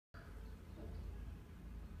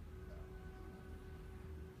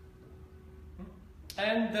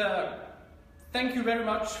and thank you very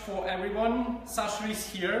much for everyone. Sasha Riess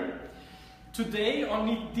here. Today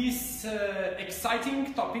on this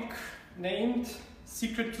exciting topic named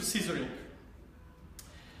Secret to Scissoring.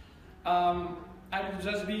 I will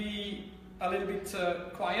just be a little bit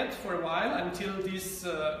quiet for a while until this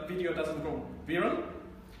video doesn't go viral.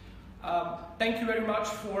 Thank you very much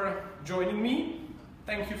for joining me.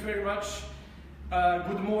 Thank you very much.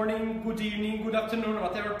 Good morning, good evening, good afternoon,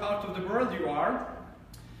 whatever part of the world you are.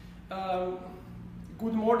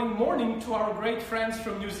 Good morning to our great friends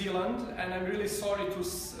from New Zealand, and I'm really sorry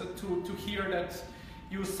to hear that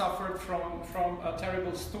you suffered from a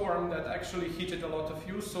terrible storm that actually hit a lot of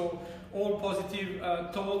you. So all positive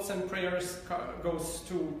thoughts and prayers goes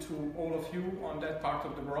to all of you on that part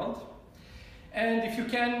of the world. And if you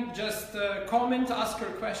can, just comment, ask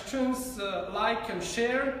your questions, like and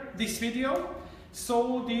share this video,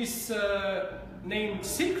 so this named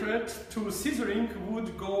Secret to Scissoring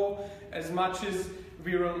would go as much as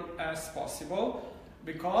viral as possible,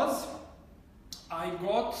 because I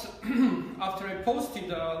got, after I posted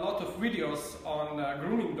a lot of videos on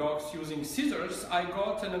grooming dogs using scissors, I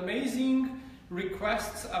got an amazing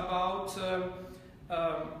request about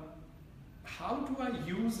how do I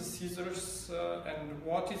use the scissors and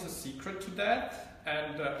what is the secret to that,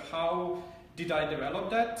 and how did I develop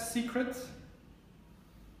that secret?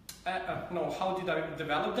 How did I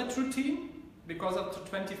develop that routine? Because after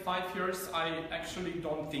 25 years I actually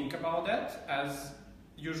don't think about that, as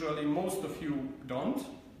usually most of you don't.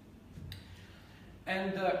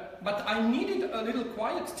 And but I needed a little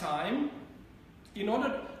quiet time in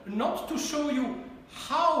order not to show you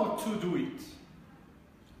how to do it,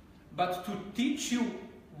 but to teach you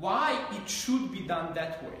why it should be done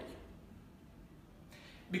that way.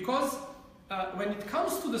 Because when it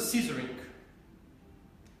comes to the scissoring,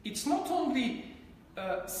 it's not only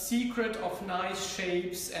a secret of nice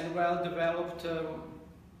shapes and well-developed,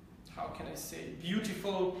 how can I say,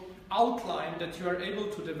 beautiful outline that you are able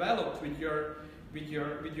to develop with your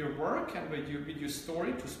work and with your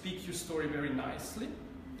story, to speak your story very nicely.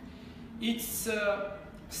 It's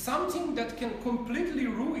something that can completely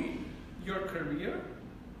ruin your career,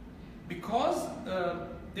 because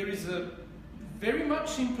there is a very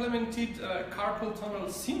much implemented carpal tunnel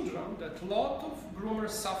syndrome that a lot of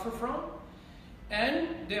groomers suffer from, and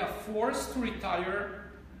they are forced to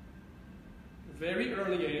retire very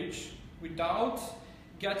early age without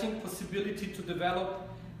getting possibility to develop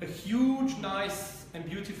a huge, nice and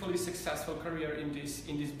beautifully successful career in this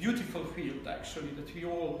beautiful field, actually, that we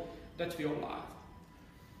all love.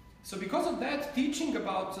 So because of that, teaching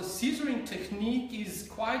about the scissoring technique is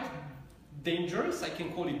quite dangerous, I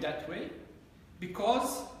can call it that way,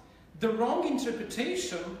 because the wrong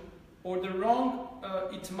interpretation or the wrong,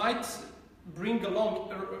 it might bring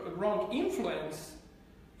along a wrong influence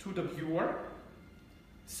to the viewer.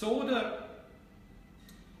 So the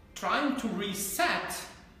trying to reset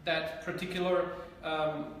that particular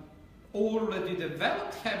already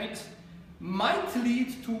developed habit might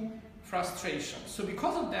lead to frustration. So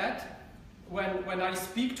because of that, when I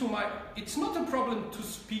speak to it's not a problem to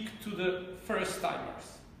speak to the first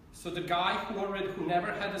timers. So the guy who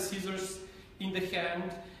never had the scissors in the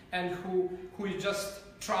hand and who is just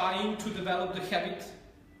trying to develop the habit.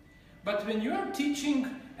 But when you are teaching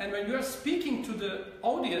and when you are speaking to the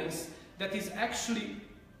audience that is actually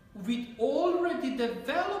with already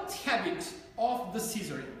developed habit of the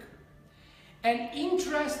scissoring and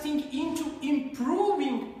interesting into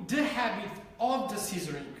improving the habit of the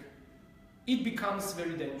scissoring, it becomes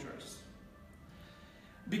very dangerous.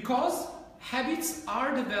 Because habits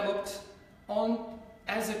are developed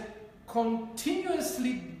as a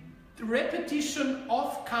continuously repetition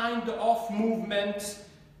of kind of movement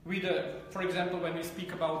with for example, when we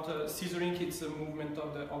speak about scissoring, it's a movement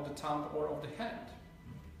of the thumb or of the hand.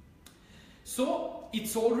 So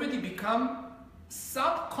it's already become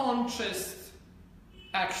subconscious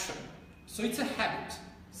action. So it's a habit.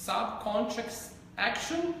 Subconscious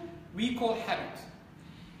action we call habit.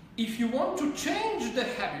 If you want to change the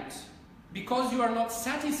habit because you are not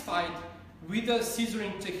satisfied with the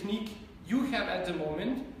scissoring technique you have at the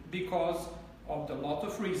moment, because of the lot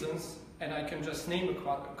of reasons, and I can just name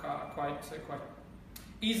quite.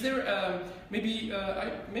 Is there maybe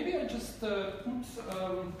I just put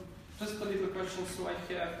just a little question so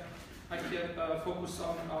I can focus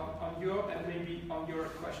on your and maybe on your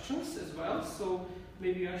questions as well. So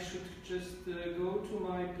maybe I should just go to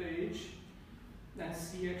my page and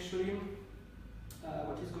see actually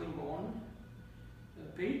what is going on.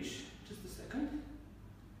 Page, just a second.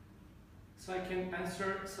 So I can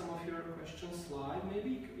answer some of your questions live,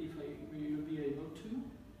 maybe, if I will be able to.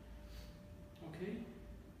 Okay,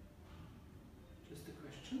 just a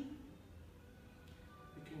question.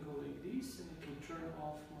 We can go like this, and I can turn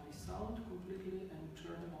off my sound completely and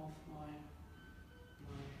turn off my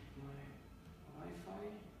Wi-Fi.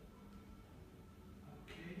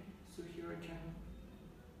 Okay, so here I can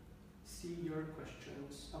see your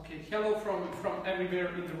questions. Okay, hello from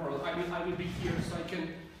everywhere in the world. I will be here so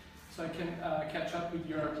I can catch up with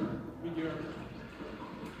your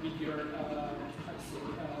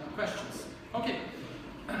questions. Okay,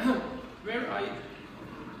 where I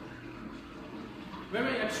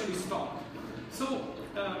actually stopped. So,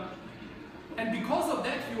 and because of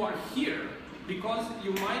that you are here, because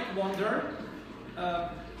you might wonder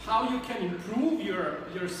how you can improve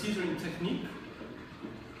your scissoring technique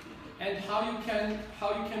and how you can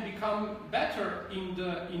become better in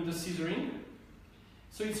the scissoring.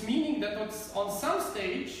 So it's meaning that on some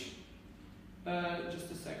stage,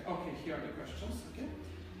 just a sec. Okay, here are the questions. Okay.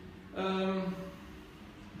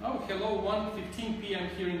 Oh, hello, 1:15 p.m.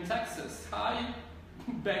 here in Texas. Hi,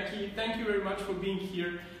 Becky. Thank you very much for being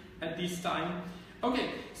here at this time. Okay,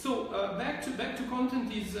 so back to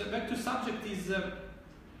content is back to subject is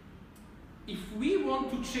if we want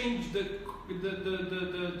to change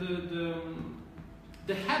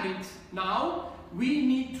the habit now, we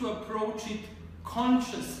need to approach it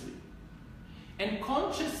consciously and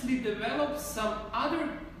consciously develop some other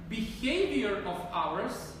behavior of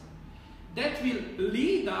ours that will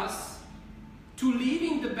lead us to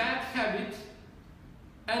leaving the bad habit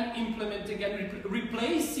and implementing and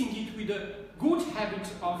replacing it with a good habit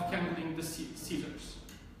of handling the scissors.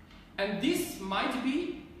 And this might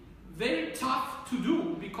be very tough to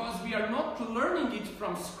do because we are not learning it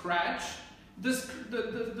from scratch.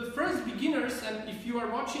 The first beginners, and if you are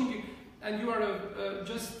watching and you are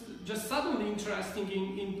just suddenly interested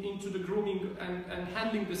into the grooming and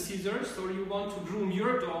handling the scissors, or you want to groom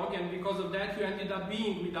your dog and because of that you ended up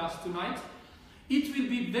being with us tonight, it will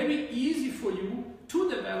be very easy for you to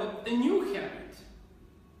develop a new habit.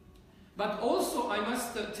 But also I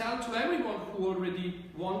must tell to everyone who already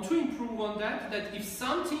want to improve on that if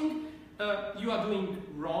something you are doing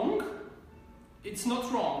wrong, it's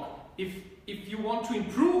not wrong. If you want to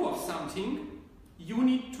improve of something, you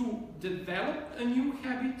need to develop a new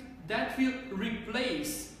habit that will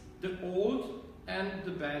replace the old and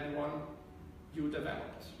the bad one you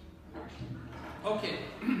developed. Okay,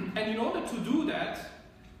 and in order to do that,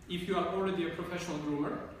 if you are already a professional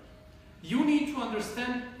groomer, you need to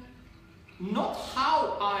understand not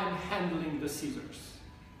how I'm handling the scissors,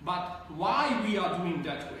 but why we are doing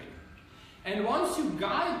that way. And once you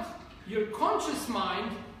guide your conscious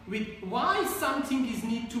mind with why something is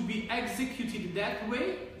need to be executed that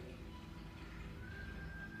way,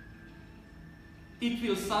 it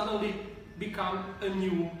will suddenly become a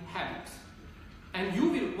new habit. And you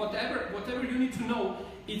will, whatever you need to know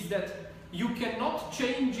is that you cannot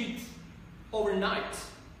change it overnight.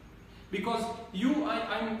 Because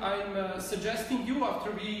I'm suggesting you,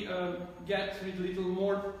 after we get with a little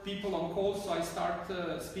more people on call, so I start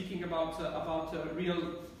speaking about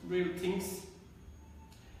real things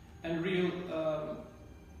and real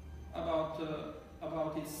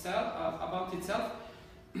about itself.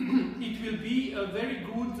 It will be a very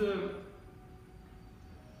good.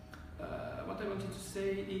 What I wanted to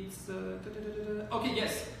say, it's okay.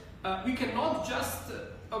 Yes, we cannot just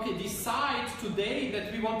decide today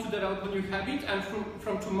that we want to develop a new habit, and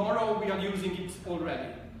from tomorrow we are using it already.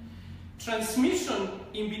 Transmission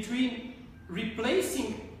in between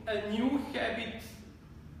replacing a new habit,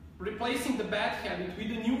 replacing the bad habit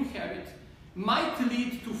with a new habit, might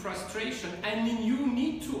lead to frustration, and you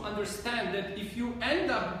need to understand that if you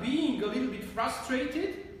end up being a little bit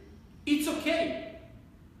frustrated, it's okay.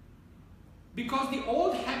 Because the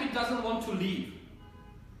old habit doesn't want to leave.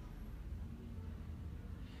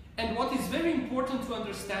 And what is very important to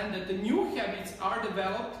understand that the new habits are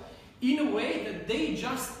developed in a way that they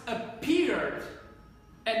just appeared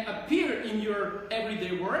and appear in your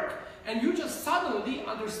everyday work, and you just suddenly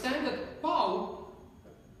understand that, wow,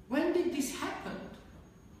 when did this happen?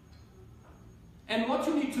 And what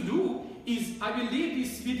you need to do is, I will leave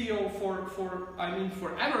this video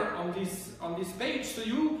forever on this page, so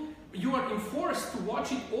you are enforced to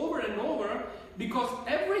watch it over and over, because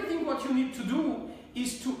everything what you need to do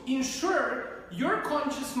is to ensure your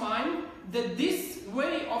conscious mind that this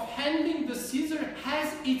way of handling the scissor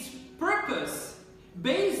has its purpose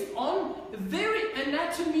based on very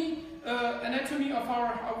anatomy of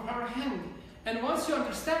our hand. And once you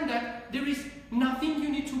understand that, there is nothing you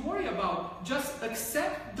need to worry about. Just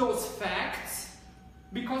accept those facts,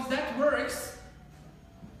 because that works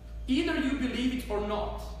either you believe it or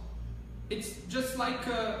not. It's just like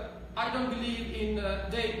I don't believe in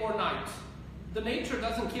day or night. The nature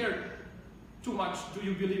doesn't care too much, do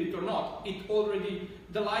you believe it or not. It already,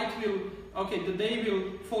 the light will, okay, the day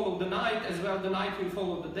will follow the night as well, the night will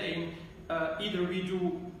follow the day. Either we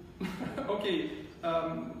do, okay,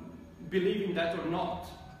 believe in that or not.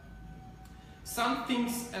 Some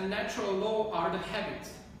things and natural law are the habit.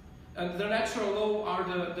 And the natural law are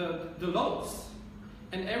the laws.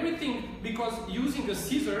 And everything, because using the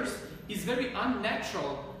scissors is very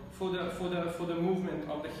unnatural for the movement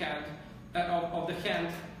of the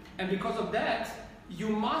hand, and because of that, you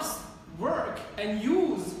must work and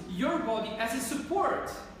use your body as a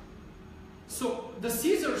support. So the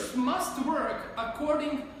scissors must work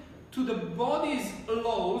according to the body's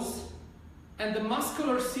laws and the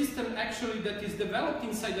muscular system actually that is developed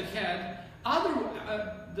inside the head.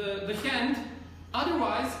 The hand,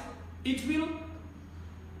 otherwise it will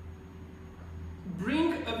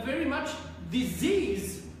bring a very much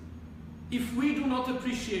disease if we do not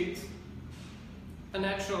appreciate a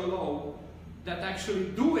natural law that actually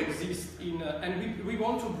do exist in, and we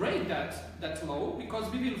want to break that law, because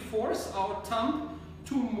we will force our thumb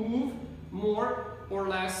to move more or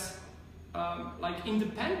less like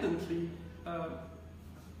independently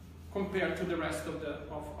compared to the rest of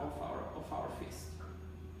our fist.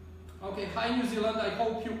 Okay, hi New Zealand. I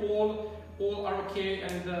hope you all are okay,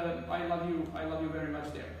 and I love you very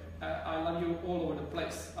much there. I love you all over the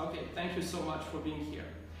place. Okay, thank you so much for being here.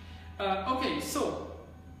 Okay, so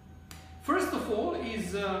first of all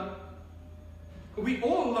is we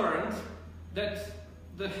all learned that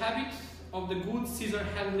the habit of the good scissor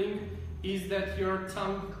handling is that your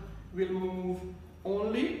thumb will move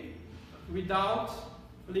only without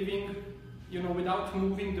leaving, without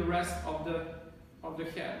moving the rest of the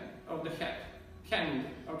hand.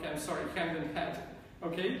 Okay, I'm sorry, hand and head.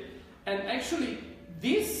 Okay, and actually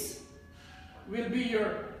this will be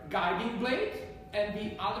your guiding blade, and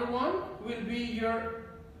the other one will be your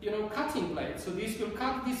cutting blade. So this will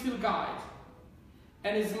cut, this will guide.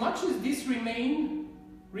 And as much as this remain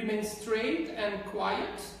straight and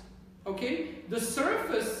quiet, okay, the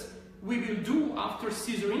surface we will do after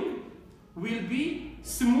scissoring will be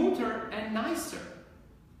smoother and nicer.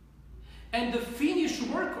 And the finished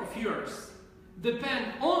work of yours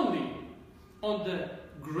depend only on the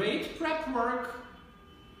great prep work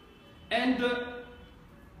and the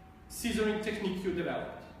scissoring technique you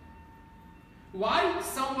developed. Why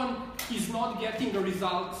someone is not getting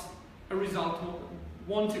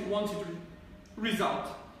wanted result?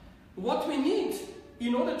 What we need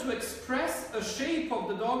in order to express a shape of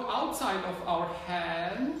the dog outside of our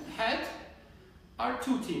head are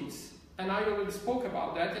two things. And I already spoke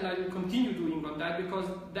about that, and I will continue doing on that, because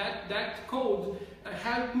that code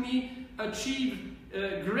helped me achieve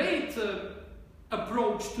a great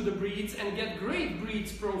approach to the breeds and get great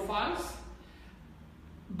breeds profiles,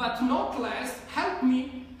 but not less help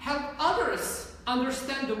others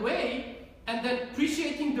understand the way, and then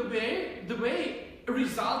appreciating the way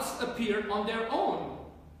results appear on their own.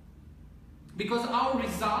 Because our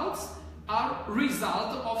results are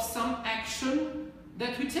result of some action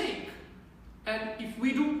that we take. And if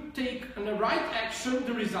we do take the right action,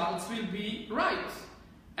 the results will be right.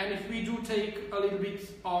 And if we do take a little bit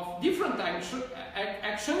of different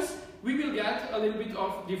actions, we will get a little bit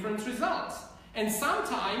of different results. And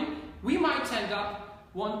sometimes we might end up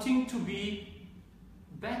wanting to be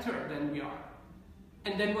better than we are.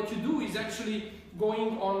 And then what you do is actually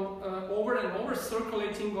going on over and over,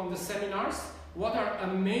 circulating on the seminars. What are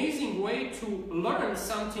amazing way to learn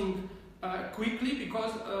something quickly,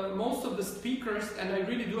 because most of the speakers, and I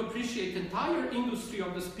really do appreciate the entire industry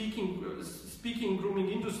of the speaking grooming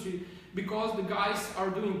industry, because the guys are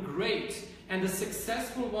doing great, and the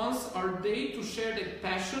successful ones are they to share their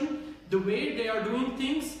passion, the way they are doing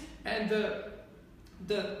things, and the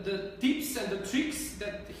tips and the tricks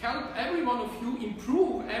that help every one of you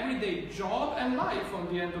improve everyday job and life on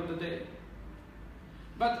the end of the day.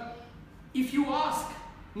 But if you ask,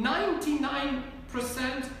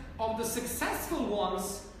 99% of the successful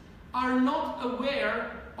ones are not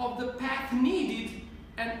aware of the path needed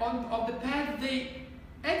and of the path they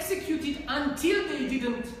executed until they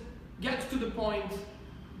didn't get to the point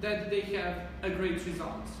that they have a great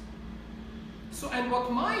result. So, and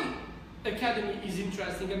what my academy is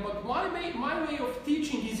interesting, and what my way of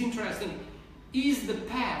teaching is interesting, is the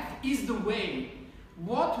path, is the way.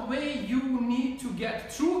 What way you need to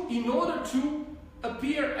get through in order to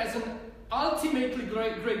appear as an ultimately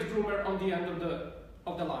great groomer on the end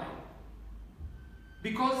of the line.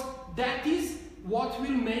 Because that is what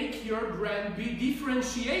will make your brand be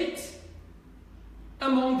differentiate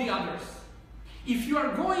among the others. If you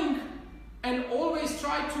are going and always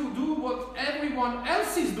try to do what everyone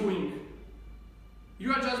else is doing,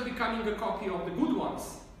 you are just becoming a copy of the good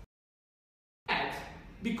ones.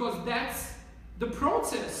 Because that's the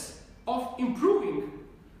process of improving.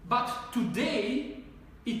 But today,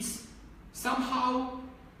 it's somehow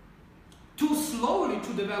too slowly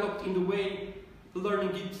to develop in the way,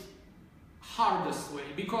 learning it hardest way.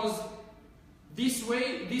 Because this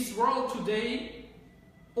way, this world today,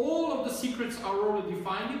 all of the secrets are already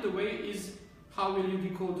defined. The way is how will you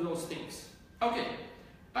decode those things. Okay,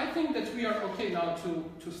 I think that we are okay now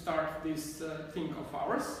to start this thing of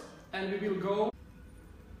ours, and we will go.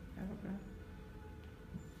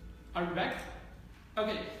 Are we back?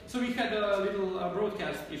 Okay, so we had a little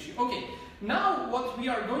broadcast issue. Okay, now what we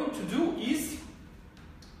are going to do is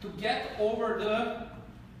to get over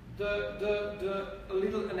the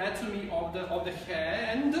little anatomy of the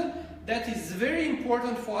hand. That is very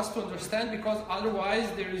important for us to understand, because otherwise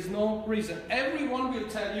there is no reason. Everyone will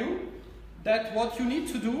tell you that what you need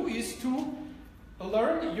to do is to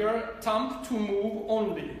learn your thumb to move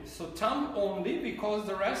only. So thumb only, because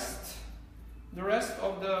the rest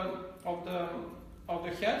of the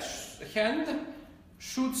hand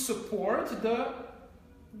should support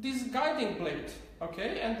this guiding blade,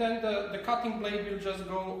 okay? And then the cutting blade will just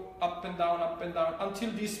go up and down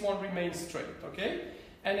until this one remains straight, okay?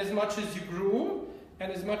 And as much as you groom,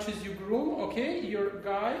 okay, your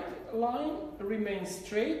guide line remains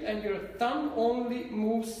straight and your thumb only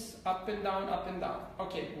moves up and down,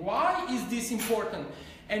 okay? Why is this important?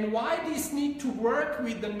 And why this need to work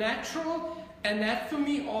with the natural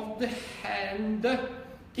anatomy of the hand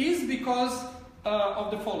is because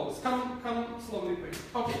of the follows. Come slowly, please.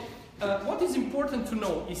 Okay. What is important to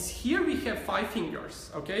know is here we have 5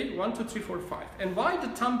 fingers. Okay, 1, 2, 3, 4, 5. And why the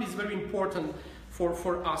thumb is very important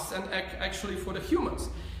for us and actually for the humans?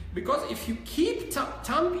 Because if you keep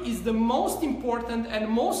thumb is the most important and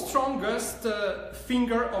most strongest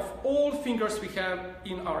finger of all fingers we have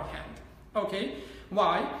in our hand. Okay.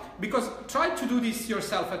 Why? Because try to do this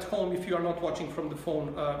yourself at home if you are not watching from the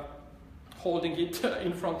phone, holding it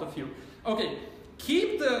in front of you. Okay,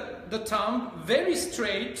 keep the thumb very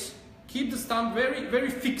straight, keep the thumb very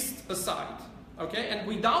fixed aside, okay? And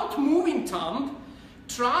without moving thumb,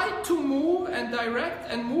 try to move and direct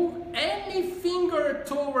and move any finger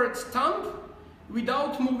towards thumb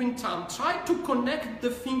without moving thumb. Try to connect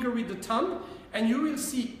the finger with the thumb, and you will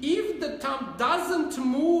see if the thumb doesn't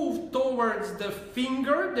move towards the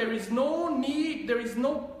finger, there is no need, there is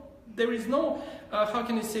no how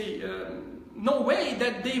can I say, no way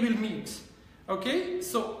that they will meet. Okay,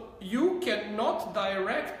 so you cannot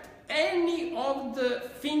direct any of the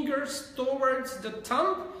fingers towards the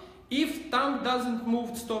thumb if thumb doesn't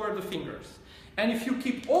move toward the fingers. And if you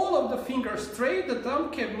keep all of the fingers straight, the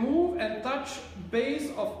thumb can move and touch base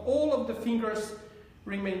of all of the fingers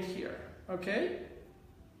remain here. Okay?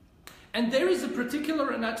 And there is a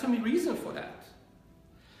particular anatomy reason for that.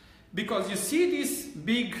 Because you see this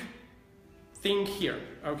big thing here,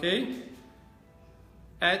 okay?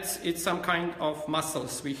 It's some kind of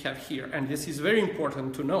muscles we have here, and this is very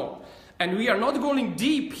important to know. And we are not going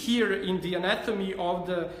deep here in the anatomy of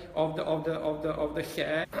the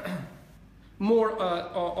head, more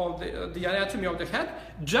of the anatomy of the head.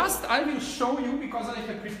 Just I will show you, because I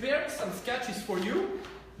have prepared some sketches for you,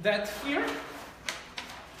 that here,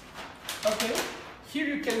 okay, here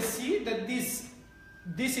you can see that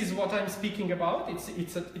this is what I'm speaking about.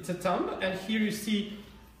 It's a thumb, and here you see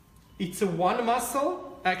it's a one muscle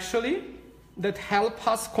actually that help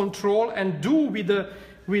us control and do with the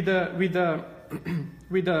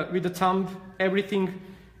thumb everything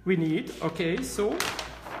we need. Okay, so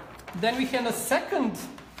then we have a second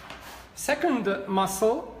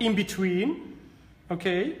muscle in between.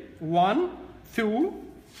 Okay, 1, 2,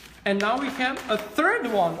 and now we have a third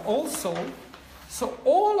one also. So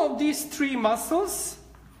all of these 3 muscles,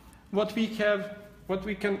 what we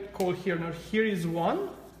can call here, now here is 1,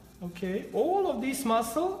 okay, all of this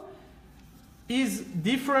muscle is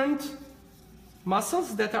different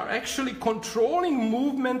muscles that are actually controlling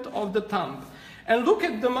movement of the thumb. And look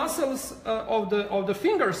at the muscles of the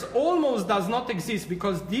fingers, almost does not exist,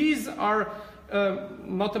 because these are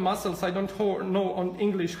not the muscles. I don't know on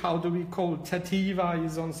English how do we call tetiva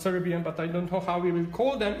is on Serbian, but I don't know how we will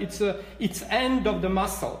call them. It's end of the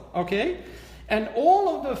muscle, okay? And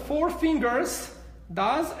all of the 4 fingers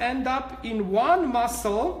does end up in one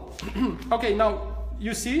muscle. Okay, now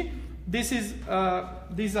you see this is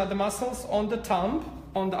these are the muscles on the thumb,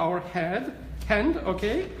 on our hand,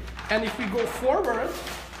 okay? And if we go forward,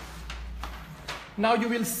 now you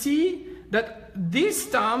will see that this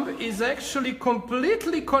thumb is actually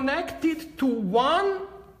completely connected to one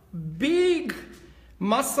big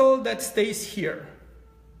muscle that stays here.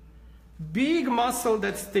 Big muscle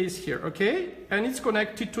that stays here, okay? And it's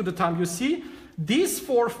connected to the thumb. You see, these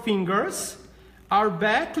 4 fingers are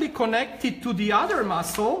backly connected to the other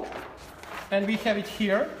muscle, and we have it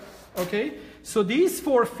here, okay? So these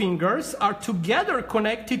 4 fingers are together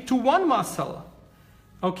connected to one muscle,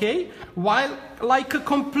 okay? While like a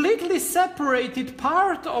completely separated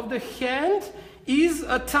part of the hand is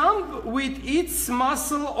a thumb with its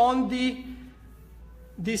muscle on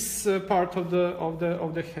this part of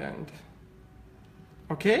the hand,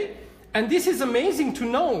 okay? And this is amazing to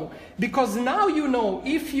know, because now you know,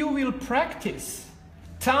 if you will practice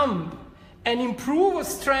thumb and improve the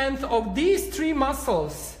strength of these 3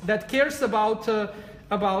 muscles that cares about a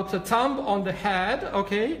thumb on the head,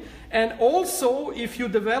 okay? And also if you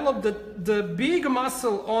develop the big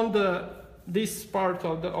muscle on this part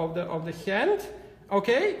of the hand,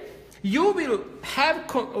 okay? You will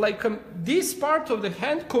have this part of the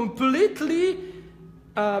hand completely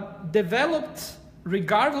developed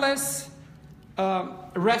regardless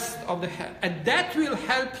rest of the hand, and that will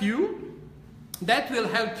help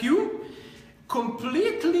you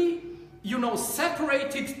completely, you know,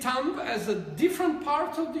 separated thumb as a different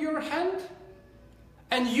part of your hand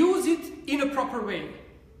and use it in a proper way.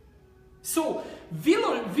 So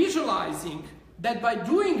visualizing that by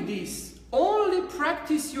doing this, only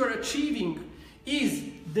practice you're achieving is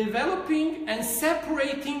developing and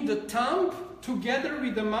separating the thumb together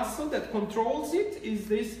with the muscle that controls it. Is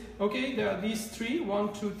this, okay, there are these 3,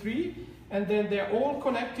 1, 2, 3, and then they're all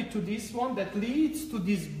connected to this one that leads to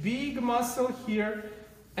this big muscle here,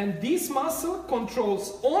 and this muscle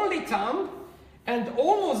controls only thumb, and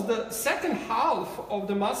almost the second half of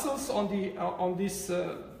the muscles on this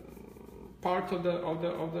part of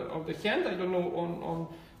the hand, I don't know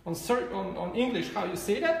on English how you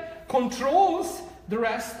say that, controls the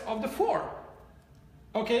rest of the 4.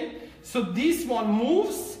 Okay, so this one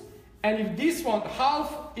moves, and if this one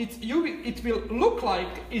half, it will look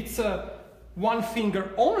like it's a 1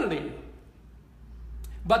 finger only.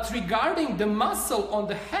 But regarding the muscle on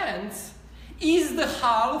the hands, is the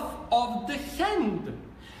half of the hand.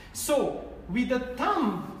 So with the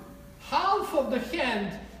thumb, half of the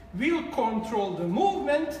hand will control the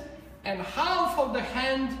movement, and half of the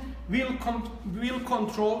hand will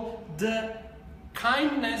control the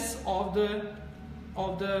kindness of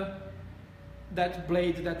that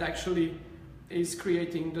blade that actually is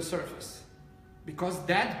creating the surface, because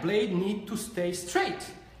that blade needs to stay straight.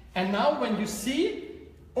 And now when you see,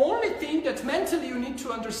 only thing that mentally you need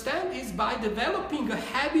to understand is by developing a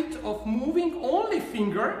habit of moving only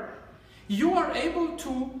finger, you are able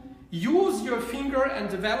to use your finger and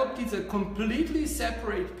develop it as a completely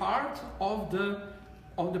separate part of the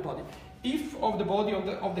body,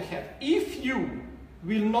 of the head. If you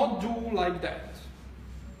will not do like that,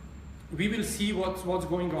 we will see what's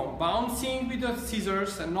going on. Bouncing with the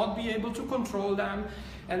scissors and not be able to control them,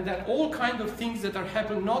 and then all kind of things that are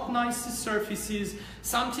happening, not nice surfaces,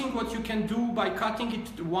 something what you can do by cutting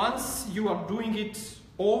it once, you are doing it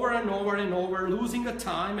over and over and over, losing a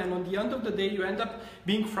time, and on the end of the day you end up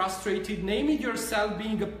being frustrated, naming yourself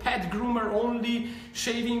being a pet groomer, only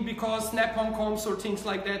shaving because snap-on combs or things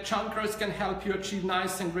like that, chunkers can help you achieve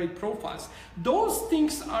nice and great profiles. Those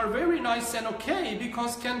things are very nice and okay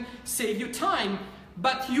because can save you time,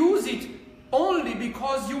 but use it only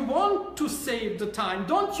because you want to save the time.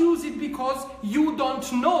 Don't use it because you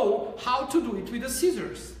don't know how to do it with the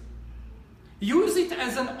scissors. Use it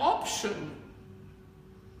as an option,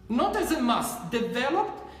 not as a must.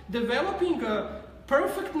 Developing a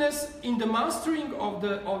perfectness in the mastering of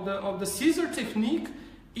the scissor technique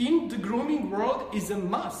in the grooming world is a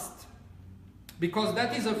must, because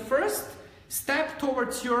that is a first step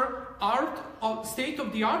towards your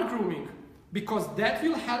state-of-the-art grooming, because that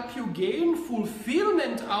will help you gain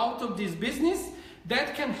fulfillment out of this business,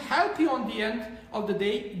 that can help you on the end of the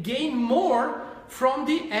day gain more from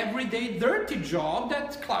the everyday dirty job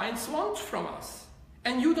that clients want from us.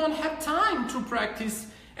 And you don't have time to practice.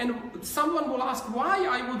 And someone will ask why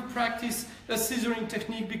I would practice a scissoring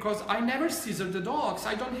technique, because I never scissor the dogs.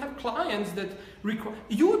 I don't have clients that require.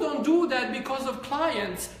 You don't do that because of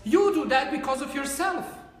clients. You do that because of yourself.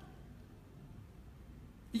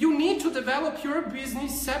 You need to develop your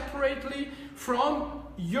business separately from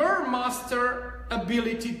your master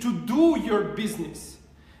ability to do your business.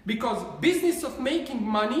 Because business of making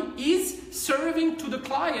money is serving to the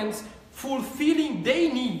clients, fulfilling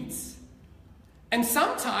their needs. And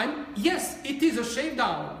sometimes, yes, it is a shave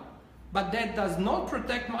down, but that does not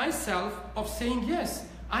protect myself of saying, yes,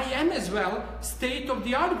 I am as well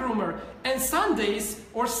state-of-the-art groomer. And Sundays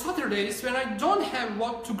or Saturdays, when I don't have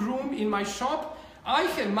what to groom in my shop, I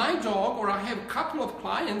have my dog, or I have a couple of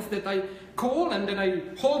clients that I call, and then I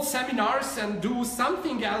hold seminars and do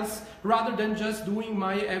something else rather than just doing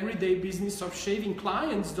my everyday business of shaving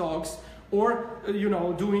clients' dogs, or you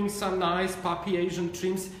know, doing some nice puppy Asian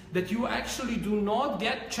trims, that you actually do not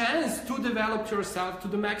get chance to develop yourself to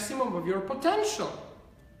the maximum of your potential.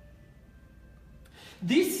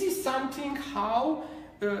 This is something how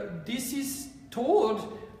this is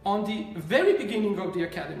told on the very beginning of the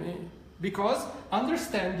academy, because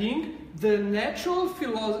understanding the natural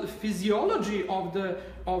physiology of the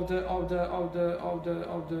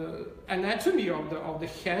anatomy of the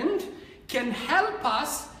hand can help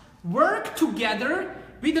us work together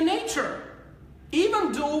with the nature,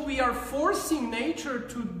 even though we are forcing nature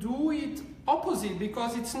to do it opposite,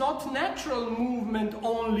 because it's not natural movement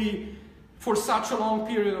only for such a long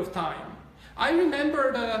period of time. I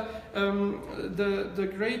remember the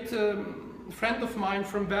great friend of mine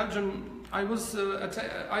from Belgium. I was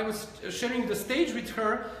sharing the stage with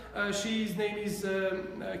her. His name is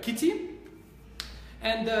Kitty,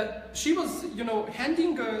 and she was, you know,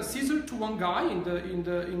 handing a scissor to one guy in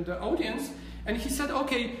the audience, and he said,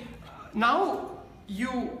 "Okay, now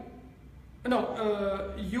you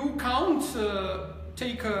count.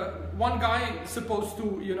 Take one guy supposed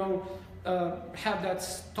to, you know, have that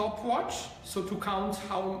stopwatch, so to count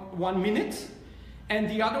how 1 minute." And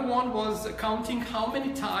the other one was counting how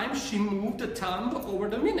many times she moved the thumb over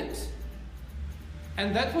the minute.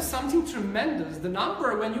 And that was something tremendous. The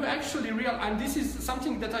number, when you actually realize, and this is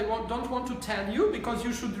something that I don't want to tell you, because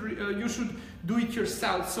you should do it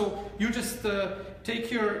yourself. So you just take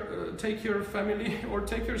your family or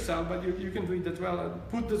take yourself, but you can do it as well.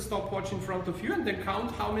 Put the stopwatch in front of you and then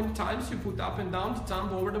count how many times you put up and down the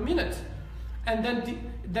thumb over the minute. And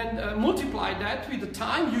then multiply that with the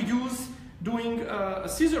time you use doing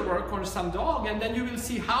scissor work on some dog, and then you will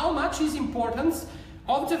see how much is importance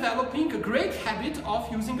of developing a great habit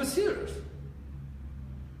of using a scissors.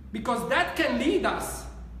 Because that can lead us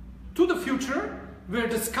to the future where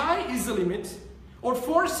the sky is the limit, or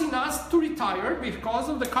forcing us to retire because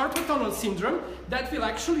of the carpal tunnel syndrome that will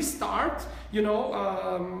actually start, you know,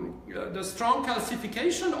 the strong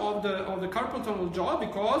calcification of the carpal tunnel jaw,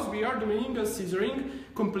 because we are doing a scissoring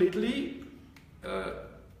completely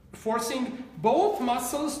forcing both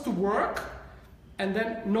muscles to work, and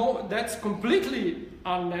then no, that's completely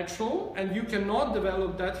unnatural, and you cannot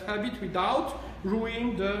develop that habit without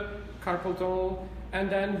ruining the carpal tunnel, and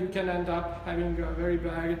then you can end up having a very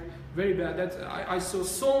bad. I saw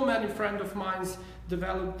so many friends of mine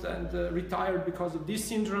developed and retired because of this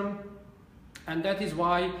syndrome, and that is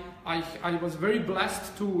why I was very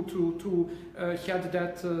blessed to have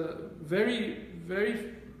that very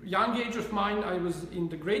young age of mine. I was in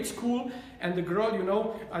the grade school, and the girl, you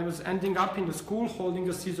know, I was ending up in the school holding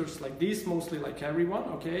the scissors like this, mostly like everyone,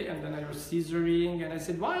 okay, and then I was scissoring, and I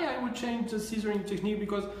said why I would change the scissoring technique,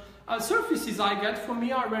 because surfaces I get from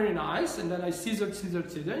me are very nice, and then I scissored,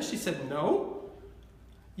 and she said, no,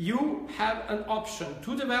 you have an option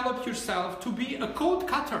to develop yourself to be a code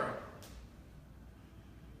cutter,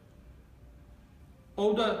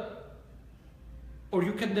 or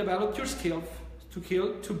you can develop your skills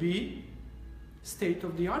to be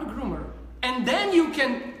state-of-the-art groomer, and then you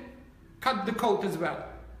can cut the coat as well.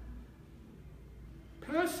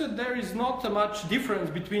 I said there is not much difference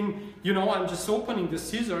between, you know, I'm just opening the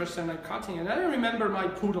scissors and I'm cutting. And I remember my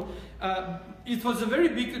poodle. It was a very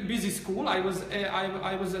busy school. I was at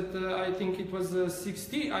I think it was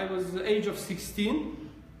 16. I was the age of 16,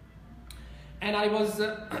 and I was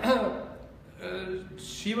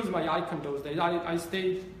she was my icon those days. I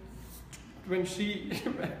stayed. When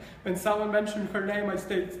someone mentioned her name, I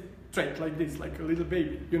stayed straight like this, like a little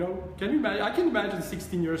baby, you know? Can you imagine? I can imagine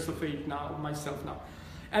 16 years of age now, myself now.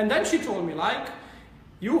 And then she told me, like,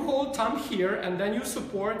 you hold thumb here, and then you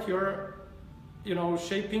support your, you know,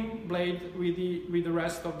 shaping blade with the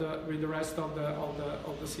rest of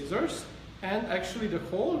the scissors, and actually the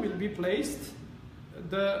hole will be placed,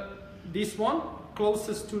 this one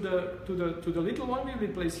closest to the little one will be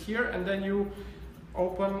placed here, and then you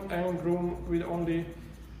open and groom with only.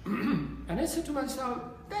 And I said to myself,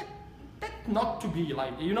 that not to be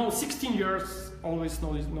like, you know, 16 years always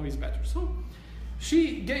knows better. So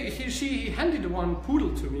she handed one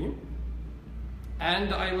poodle to me,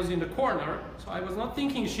 and I was in the corner, so I was not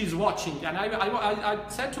thinking she's watching, and I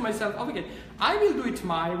said to myself, okay, I will do it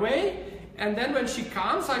my way, and then when she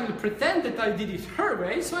comes I will pretend that I did it her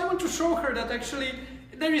way, so I want to show her that actually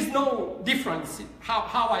there is no difference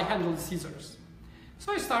how I handle the scissors.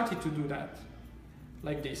 So I started to do that.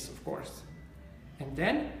 like this, of course. And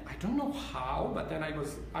then, I don't know how, but then I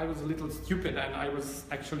was a little stupid, and I was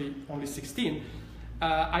actually only 16.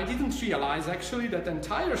 I didn't realize actually that the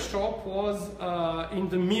entire shop was in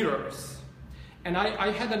the mirrors. And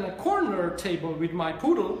I had a corner table with my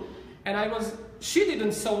poodle, and she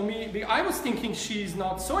didn't saw me. I was thinking she's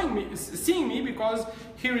not seeing me because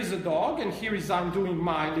here is a dog, and here is I'm doing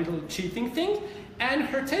my little cheating thing, and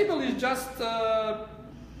her table is just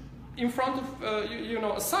in front of,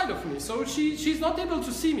 aside of me. So she's not able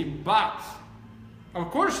to see me, but of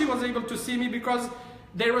course she was able to see me because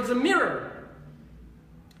there was a mirror.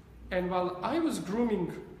 And while I was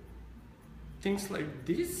grooming things like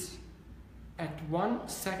this, at 1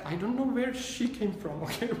 second, I don't know where she came from,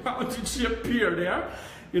 okay? How did she appear there?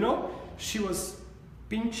 You know, she was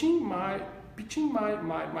pinching my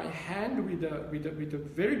hand with a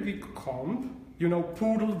very big comb, you know,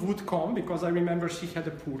 poodle wood comb, because I remember she had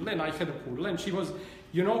a poodle and I had a poodle, and she was,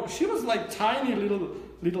 you know, she was like tiny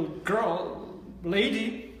little girl,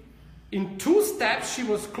 lady. In 2 steps, she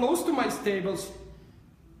was close to my stables,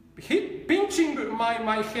 pinching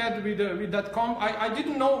my head with that comb. I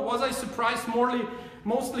didn't know, was I surprised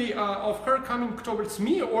mostly of her coming towards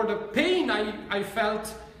me, or the pain I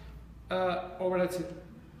felt over that.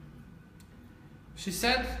 She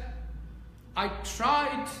said, I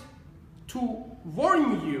tried to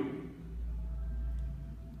warn you.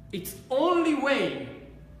 It's only way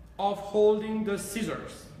of holding the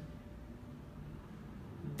scissors.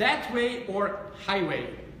 That way or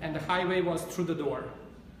highway. And the highway was through the door.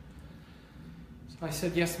 I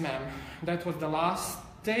said, yes, ma'am. That was the last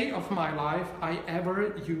day of my life I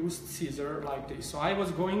ever used scissor like this. So I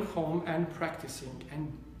was going home and practicing.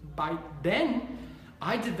 And by then,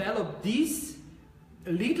 I developed these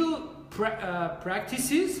little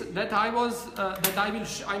practices that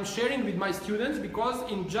I'm sharing with my students,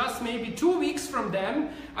 because in just maybe 2 weeks from them,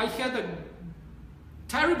 I had a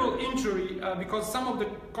terrible injury because some of the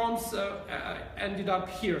combs ended up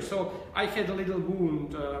here. So I had a little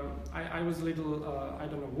wound. I was a little, I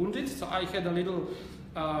don't know, wounded. So I had a little,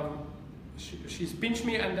 she's pinched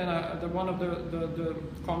me, and then one of the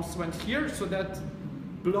combs went here. So that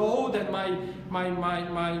blow, that my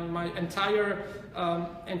entire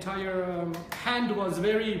hand was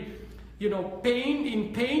very, you know, pain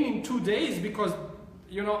in 2 days, because,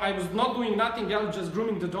 you know, I was not doing nothing else, just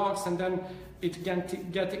grooming the dogs, and then it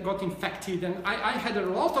got infected, and I had a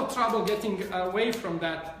lot of trouble getting away from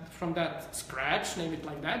that scratch, name it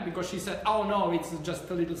like that, because she said, oh no, it's just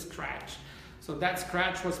a little scratch. So that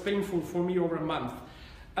scratch was painful for me over a month.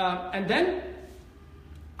 And then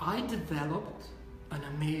I developed an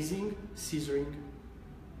amazing scissoring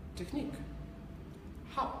technique.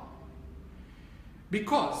 How?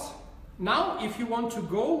 Because now if you want to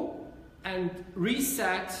go and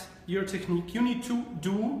reset your technique, you need to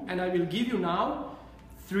do, and I will give you now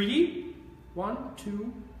 3, 1,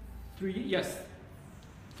 2, 3, yes,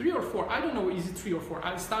 3 or 4, I don't know, is it 3 or 4?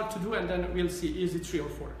 I'll start to do, and then we'll see, is it 3 or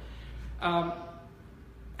 4?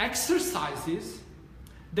 Exercises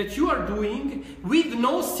that you are doing with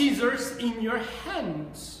no scissors in your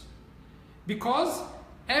hands. Because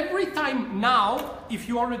every time now, if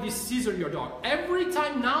you already scissor your dog, every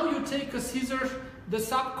time now you take a scissor, the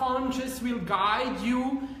subconscious will guide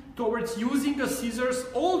you towards using the scissors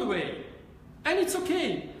all the way. And it's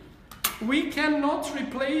okay. We cannot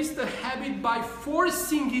replace the habit by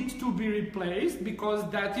forcing it to be replaced, because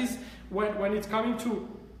that is when it's coming to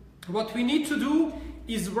what we need to do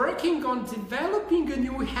is working on developing a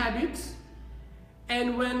new habit,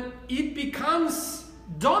 and when it becomes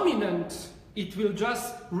dominant, it will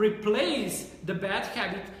just replace the bad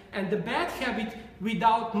habit, and the bad habit,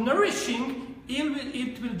 without nourishing,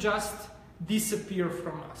 it will just disappear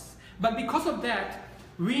from us. But because of that,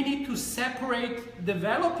 we need to separate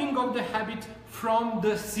developing of the habit from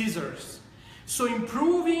the scissors. So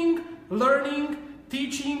improving, learning,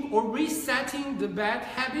 teaching, or resetting the bad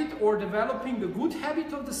habit, or developing the good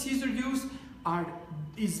habit of the scissor use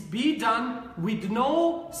is be done with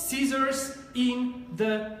no scissors in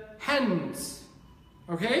the hands.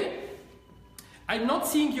 Okay? I'm not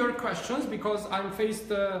seeing your questions because I'm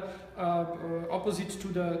faced opposite to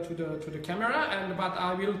the camera, but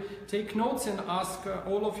I will take notes and ask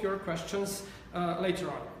all of your questions later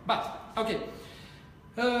on. But okay,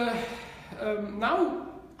 now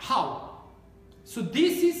how? So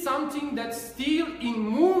this is something that's still in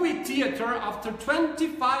movie theater after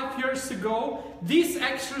 25 years ago. This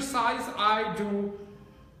exercise I do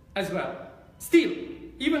as well. Still,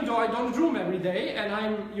 even though I don't groom every day, and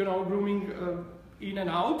I'm, you know, grooming in and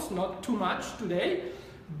out, not too much today,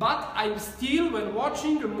 but I'm still, when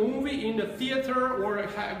watching a movie in the theater, or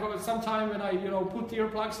sometime when I put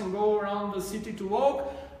earplugs and go around the city to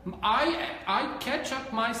walk, I catch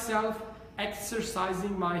up myself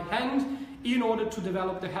exercising my hand in order to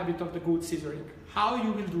develop the habit of the good scissoring. How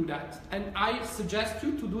you will do that? And I suggest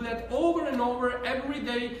you to do that over and over every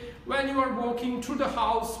day, when you are walking through the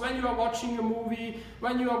house, when you are watching a movie,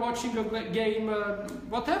 when you are watching a game,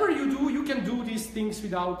 whatever you do, you can do these things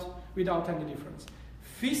without any difference.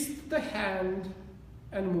 Fist the hand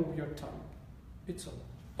and move your tongue. It's all.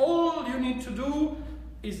 All you need to do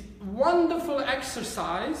is wonderful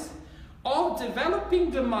exercise of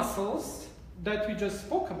developing the muscles that we just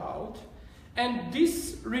spoke about, and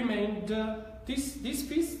this remained this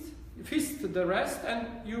fist the rest, and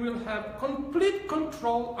you will have complete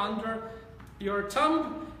control under your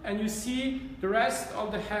thumb, and you see the rest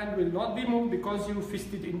of the hand will not be moved because you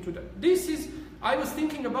fisted into the. This is, I was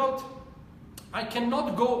thinking about, I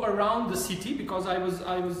cannot go around the city because I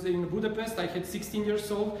was in Budapest. I had 16 years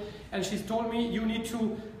old, and she told me you need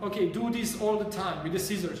to do this all the time with the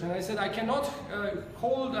scissors. And I said I cannot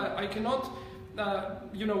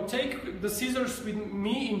take the scissors with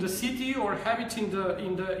me in the city, or have it in the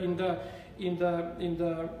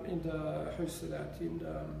how you say that, in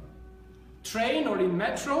the train or in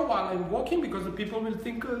metro while I'm walking, because the people will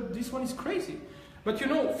think this one is crazy. But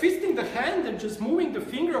fisting the hand and just moving the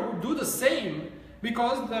finger will do the same,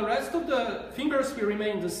 because the rest of the fingers will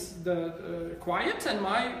remain quiet, and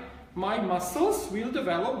my muscles will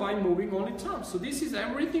develop by moving only thumb. So this is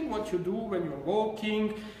everything what you do when you're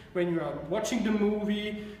walking, when you are watching the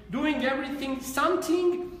movie, doing everything,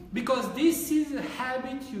 something, because this is a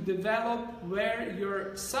habit you develop where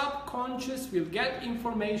your subconscious will get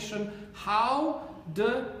information how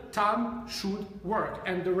the thumb should work,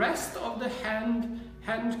 and the rest of the hand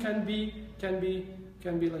can be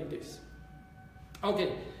like this.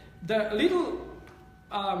 Okay, the little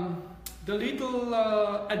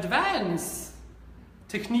advanced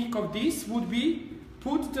technique of this would be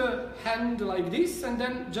put the hand like this, and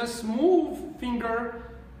then just move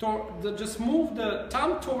just move the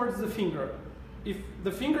thumb towards the finger. If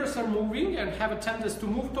the fingers are moving and have a tendency to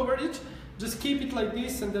move toward it, just keep it like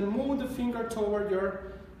this and then move the finger toward your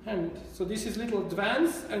hand. So this is little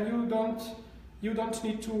advanced, and you don't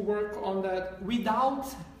need to work on that without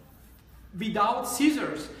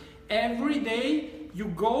scissors. Every day you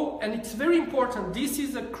go, and it's very important, this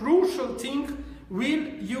is a crucial thing. Will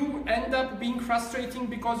you end up being frustrating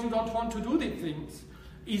because you don't want to do these things?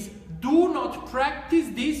 Is do not practice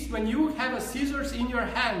this when you have a scissors in your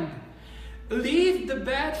hand. Leave the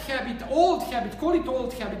bad habit, old habit, call it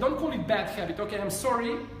old habit, don't call it bad habit, okay? I'm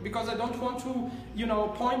sorry, because I don't want to,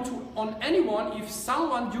 point on anyone if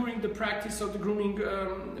someone during the practice of the grooming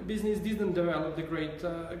business didn't develop the great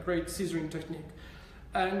scissoring technique,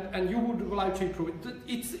 and you would like to improve it.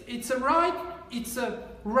 It's a right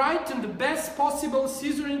and the best possible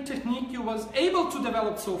scissoring technique you was able to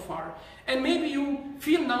develop so far, and maybe you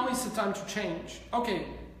feel now is the time to change. Okay,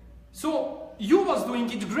 so you was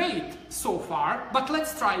doing it great so far, but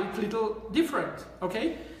let's try it a little different,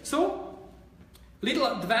 okay? So, little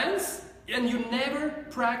advance, and you never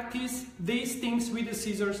practice these things with the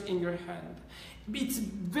scissors in your hand. It's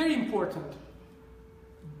very important.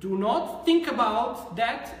 Do not think about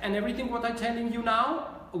that and everything what I'm telling you now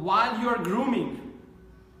while you are grooming.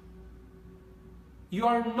 You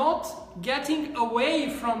are not getting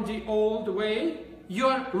away from the old way, you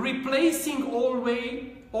are replacing old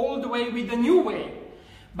way with the new way.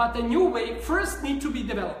 But the new way first needs to be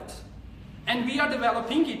developed. And we are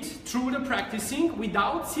developing it through the practicing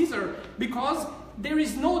without scissors, because there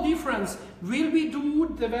is no difference. Will we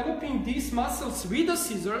do developing these muscles with the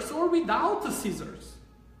scissors or without the scissors?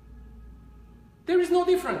 There is no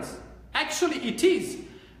difference. Actually it is,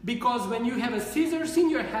 because when you have a scissors in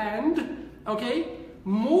your hand, okay,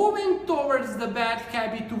 moving towards the bad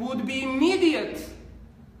habit would be immediate.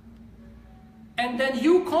 And then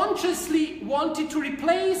you consciously wanted to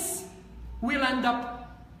replace, will end up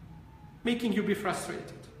making you be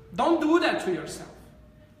frustrated. Don't do that to yourself.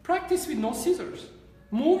 Practice with no scissors.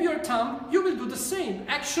 Move your thumb, you will do the same.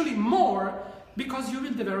 Actually more, because you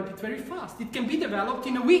will develop it very fast. It can be developed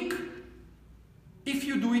in a week if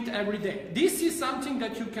you do it every day. This is something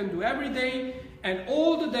that you can do every day and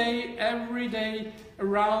all the day, every day,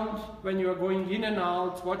 around when you are going in and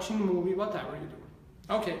out, watching a movie, whatever you do.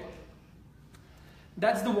 Okay.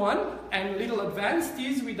 That's the one, and little advanced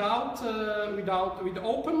is with open.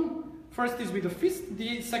 First is with the fist.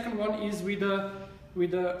 The second one is with the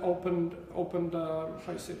open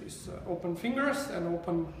how you say this? Open fingers and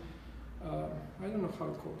open. I don't know how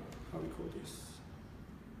we call this.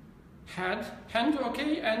 hand,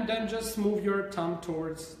 okay, and then just move your thumb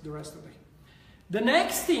towards the rest of the hand. The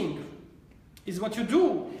next thing is what you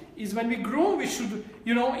do is when we groom, we should,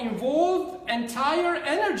 you know, involve entire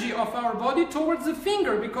energy of our body towards the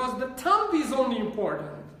finger, because the thumb is only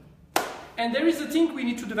important. And there is a thing we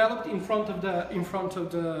need to develop in front of the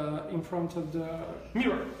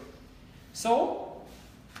mirror. So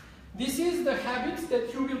this is the habit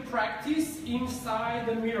that you will practice inside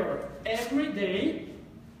the mirror every day.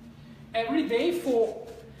 Every day for,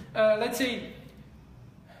 let's say,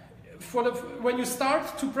 when you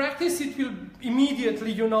start to practice, it will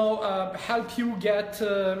immediately, you know, help you get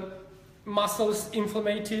muscles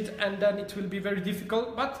inflamed, and then it will be very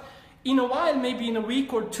difficult. But in a while, maybe in a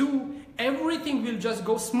week or two, everything will just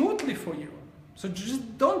go smoothly for you. So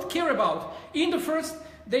just don't care about. In the first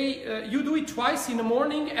day, you do it twice, in the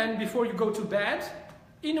morning and before you go to bed.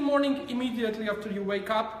 In the morning, immediately after you wake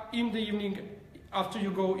up. In the evening, after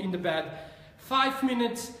you go in the bed. 5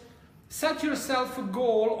 minutes. Set yourself a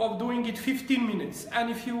goal of doing it 15 minutes. And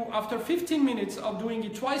if you, after 15 minutes of doing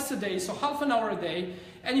it twice a day, so half an hour a day,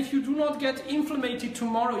 and if you do not get inflamed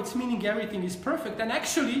tomorrow, it's meaning everything is perfect. And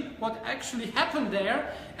actually, what actually happened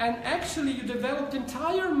there, and actually you developed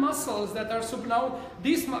entire muscles that are, so now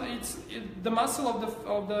this, the muscle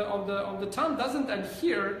of the thumb doesn't end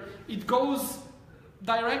here, it goes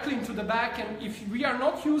directly into the back, and if we are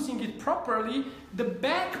not using it properly, the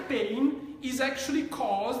back pain is actually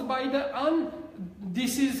caused by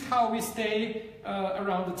this is how we stay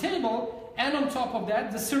around the table, and on top of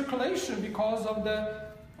that, the circulation, because of the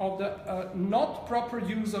not proper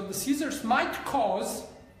use of the scissors, might cause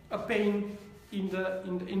a pain in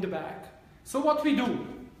the back. So what we do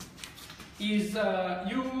is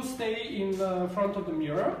you stay in front of the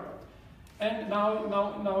mirror, and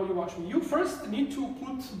now you watch me. You first need to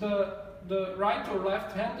put the right or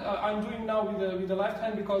left hand. I'm doing now with the left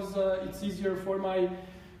hand because it's easier for my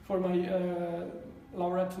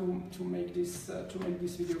Laura to make this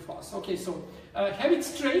video fast. Okay, so have it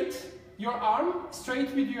straight. Your arm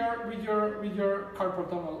straight with your carpal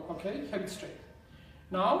tunnel. Okay, have it straight.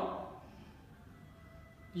 Now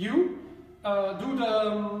you do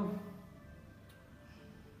the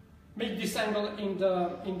make this angle in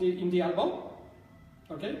the elbow.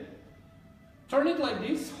 Okay. Turn it like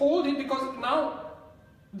this, hold it, because now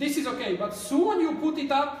this is okay, but soon you put it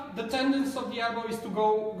up, the tendency of the elbow is to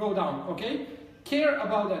go down, okay? Care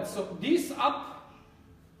about that. So this up,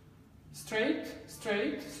 straight,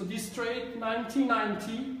 so this straight, 90,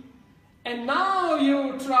 90. And now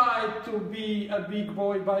you try to be a big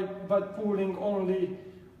boy by pulling only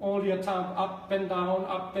a thumb up and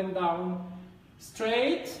down.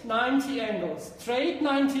 Straight 90 angle, straight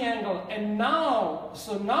 90 angle, and now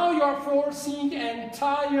you are forcing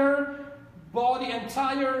entire body,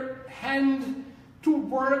 entire hand to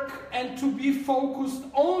work and to be focused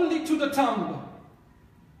only to the thumb.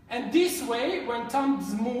 And this way, when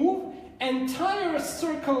thumbs move, entire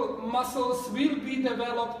circle muscles will be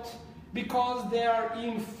developed because they are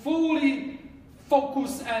in fully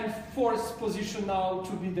focus and force position now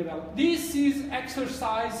to be developed. This is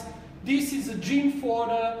exercise. This is a gym for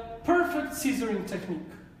the perfect scissoring technique.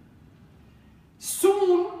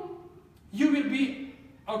 Soon you will be,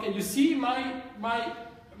 okay, you see my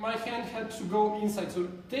hand had to go inside, so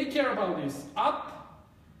take care about this. Up,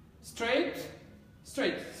 straight,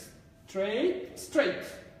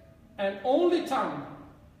 and only thumb.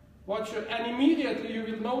 Watch your, and immediately you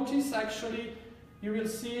will notice, actually, you will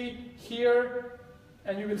see here,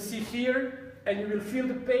 and you will see here, and you will feel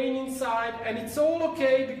the pain inside, and it's all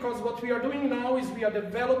okay, because what we are doing now is we are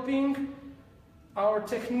developing our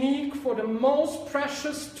technique for the most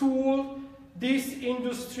precious tool this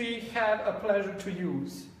industry had a pleasure to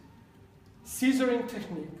use. Scissoring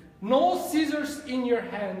technique. No scissors in your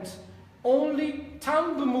hand, only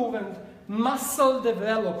thumb movement, muscle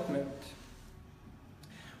development.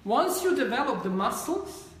 Once you develop the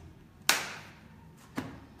muscles,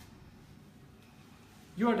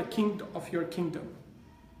 you are the king of your kingdom.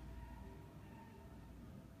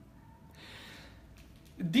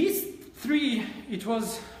 These three, it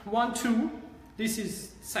was 1, 2, this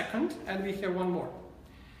is second, and we have one more.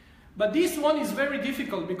 But this one is very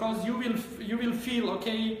difficult because you will feel,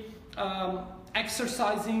 okay,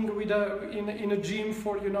 exercising with in a gym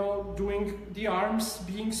for, you know, doing the arms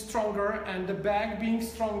being stronger and the back being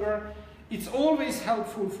stronger. It's always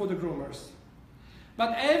helpful for the groomers.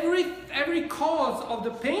 But every cause of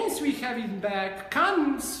the pains we have in back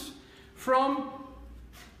comes from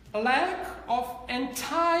a lack of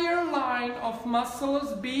entire line of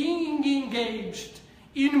muscles being engaged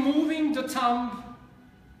in moving the thumb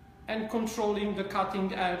and controlling the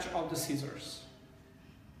cutting edge of the scissors.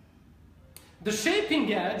 The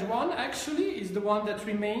shaping edge one actually is the one that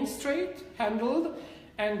remains straight, handled,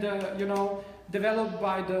 and you know, developed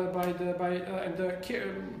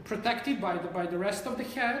protected by the rest of the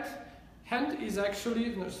head. Hand is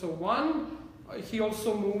actually, so one, he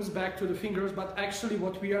also moves back to the fingers, but actually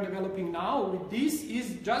what we are developing now with this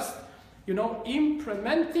is just, you know,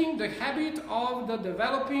 implementing the habit of the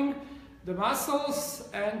developing the muscles,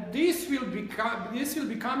 and this will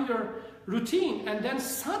become your routine. And then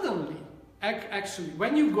suddenly, actually,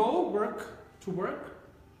 when you go to work,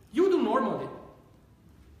 you do normally.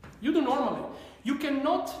 You do normally. You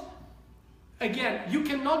cannot, again, you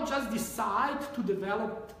cannot just decide to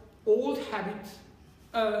develop old habit,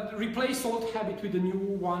 replace old habit with a new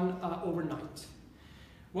one overnight.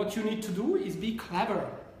 What you need to do is be clever.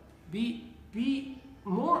 Be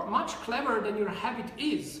much cleverer than your habit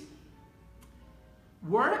is.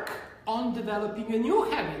 Work on developing a new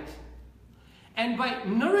habit. And by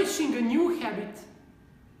nourishing a new habit,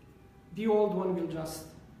 the old one will just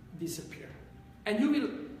disappear. And you will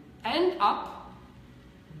end up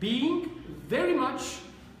being very much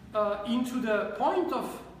into the point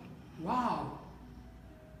of, wow,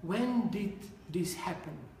 when did this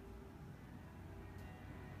happen?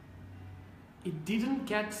 It didn't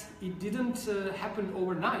happen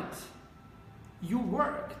overnight. You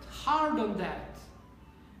worked hard on that.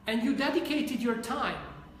 And you dedicated your time.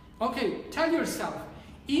 Okay, tell yourself,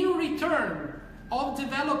 in return of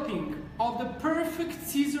developing of the perfect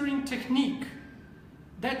scissoring technique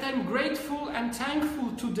that I'm grateful and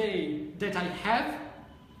thankful today that I have,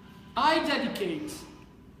 I dedicate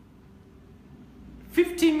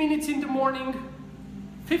 15 minutes in the morning,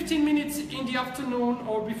 15 minutes in the afternoon,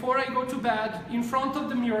 or before I go to bed, in front of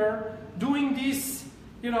the mirror, doing this,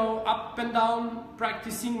 you know, up and down,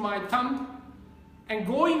 practicing my thumb, and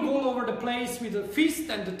going all over the place with the fist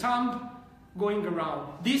and the thumb going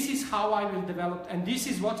around. This is how I will develop, and this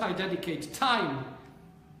is what I dedicate, time.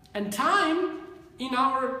 And time in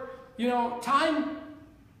our, you know, time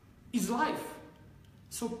is life.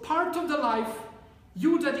 So part of the life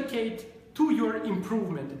you dedicate to your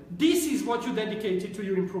improvement. This is what you dedicated to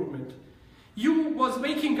your improvement. You was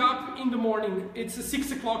waking up in the morning, it's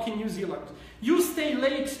 6 o'clock in New Zealand. You stay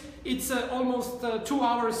late, it's almost 2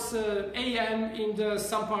 hours a.m. in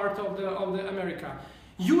some part of the America.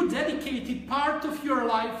 You dedicated part of your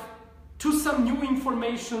life to some new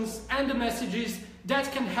informations and the messages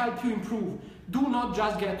that can help you improve. Do not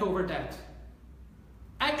just get over that.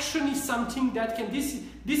 Action is something that can, this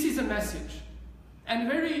is a message.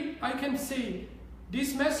 And I can say,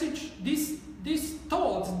 this message, these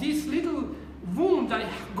thoughts, this little wound I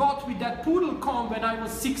got with that poodle comb when I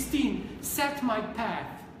was 16 set my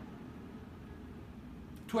path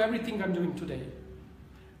to everything I'm doing today.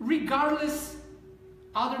 Regardless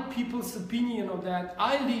other people's opinion of that,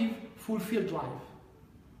 I live fulfilled life.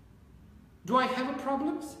 Do I have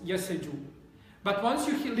problems? Yes, I do. But once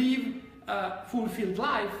you live a fulfilled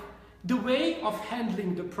life, the way of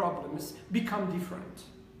handling the problems become different.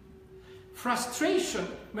 Frustration,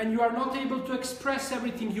 when you are not able to express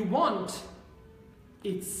everything you want,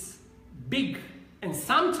 it's big, and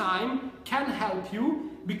sometimes can help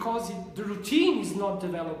you because the routine is not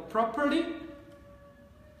developed properly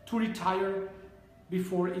to retire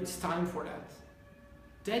before it's time for that.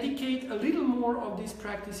 Dedicate a little more of these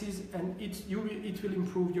practices and it will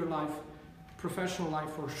improve your life, professional life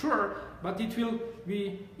for sure, but it will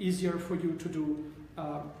be easier for you to do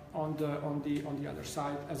on the other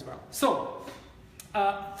side as well. So,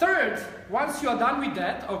 third, once you are done with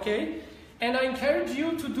that, okay, and I encourage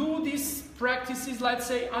you to do these practices, let's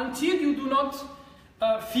say, until you do not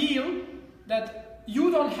feel that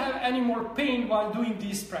you don't have any more pain while doing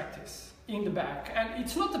this practice in the back. And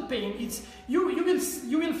it's not a pain, it's you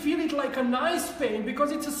will feel it like a nice pain,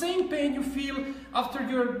 because it's the same pain you feel after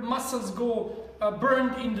your muscles go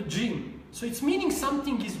burned in the gym. So it's meaning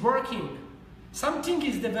something is working, something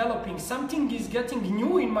is developing, something is getting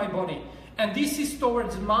new in my body, and this is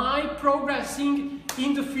towards my progressing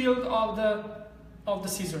in the field of the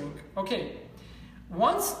scissoring. Okay,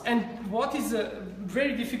 and what is a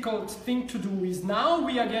very difficult thing to do is, now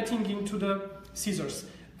we are getting into the scissors.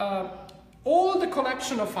 All the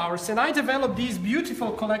collection of ours, and I developed this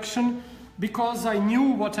beautiful collection because I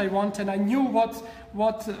knew what I want, and I knew what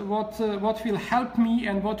will help me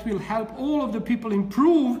and what will help all of the people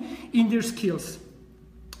improve in their skills.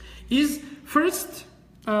 Is first,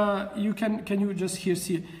 can you just here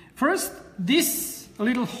see? First, this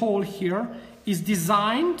little hole here is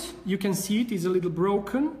designed. You can see it is a little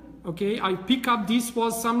broken. Okay, I pick up, this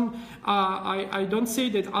was some, I don't say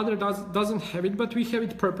that other doesn't have it, but we have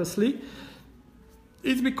it purposely.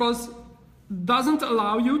 It's because doesn't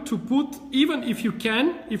allow you to put, even if you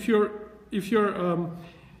can, if your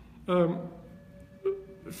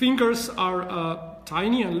fingers are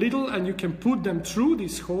tiny and little and you can put them through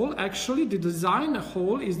this hole. Actually, the design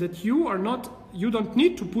hole is that you don't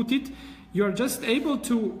need to put it. You are just able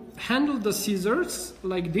to handle the scissors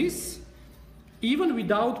like this, even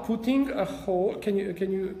without putting a hole. Can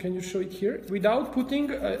you show it here? Without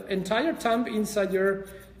putting an entire thumb inside your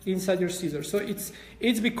scissors. So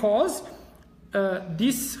it's because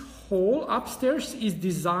this hole upstairs is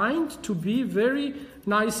designed to be very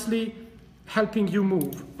nicely helping you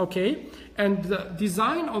move, okay? And the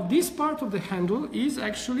design of this part of the handle is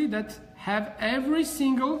actually that have every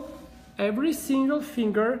single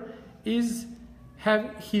finger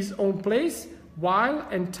have his own place, while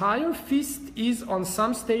entire fist is on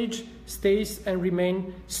some stage stays and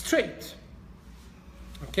remain straight,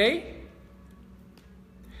 okay?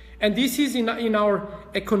 And this is in our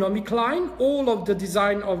economic line. All of the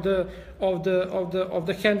design of the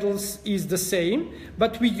handles is the same,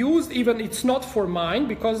 but we use, even it's not for mine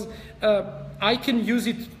because I can use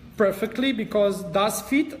it perfectly because it does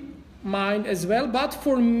fit mine as well. But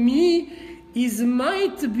for me, it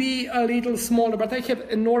might be a little smaller. But I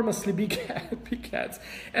have enormously big hands,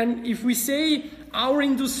 and if we say our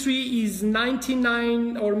industry is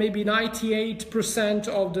 99 or maybe 98%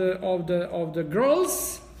 of the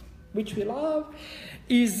girls, which we love,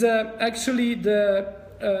 is actually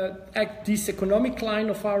this economic line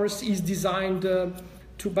of ours is designed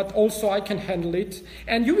but also I can handle it,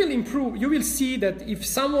 and you will improve. You will see that if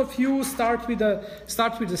some of you start with a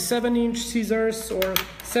 7-inch scissors or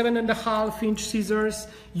 7.5-inch scissors,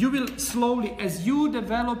 you will slowly, as you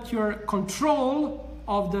develop your control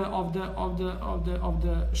of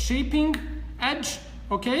the shaping edge,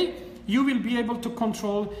 okay, you will be able to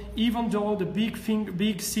control even though the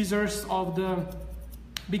big scissors of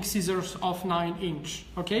 9-inch,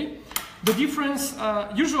 okay? The difference,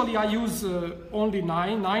 usually I use only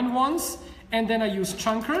 9 ones, and then I use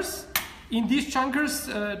chunkers. In these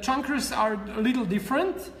chunkers are a little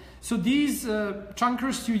different. So these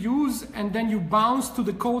chunkers you use and then you bounce to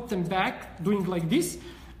the coat and back, doing like this.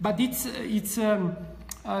 But it's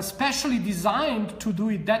specially designed to do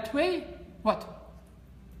it that way. What?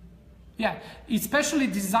 Yeah, it's specially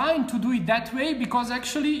designed to do it that way because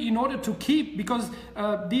actually in order to keep, because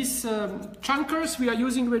these chunkers we are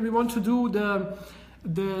using when we want to do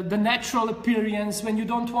the natural appearance, when you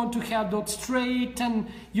don't want to have that straight and,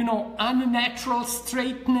 you know, unnatural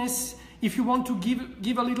straightness. If you want to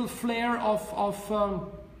give a little flair of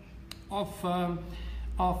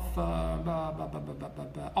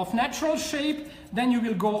natural shape, then you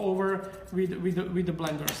will go over with the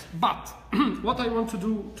blenders. But what I want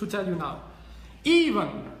to tell you now,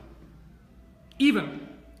 even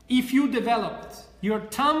if you developed your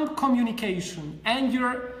thumb communication and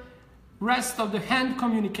your rest of the hand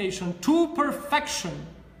communication to perfection,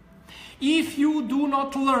 if you do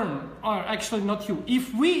not learn, or actually not you,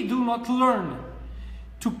 if we do not learn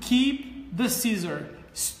to keep the scissor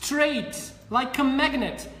straight like a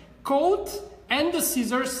magnet, coat and the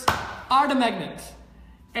scissors are the magnet.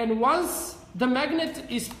 And once the magnet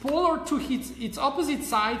is polar to its opposite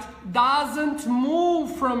side, doesn't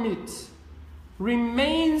move from it,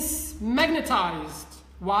 remains magnetized.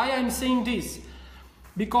 Why I'm saying this?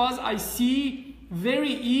 Because I see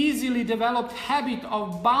very easily developed habit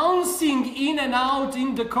of bouncing in and out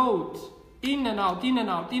in the coat. In and out, in and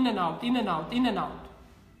out, in and out, in and out, in and out.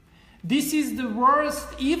 This is the worst,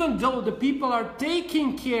 even though the people are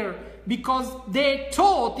taking care because they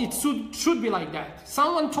thought it should be like that.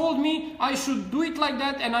 Someone told me I should do it like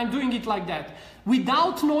that and I'm doing it like that.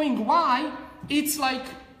 Without knowing why, it's like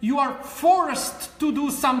you are forced to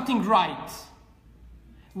do something right.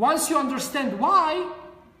 Once you understand why,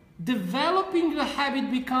 developing the habit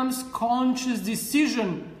becomes conscious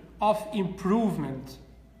decision of improvement.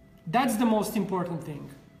 That's the most important thing.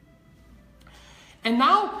 And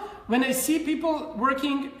now, when I see people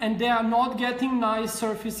working and they are not getting nice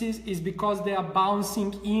surfaces, is because they are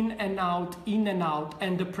bouncing in and out,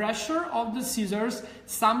 and the pressure of the scissors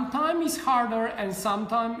sometimes is harder and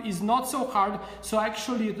sometimes is not so hard. So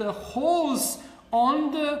actually, the holes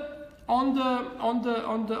on the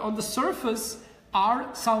surface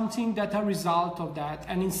are something that are a result of that.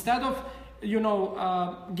 And instead of, you know,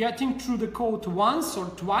 getting through the coat once or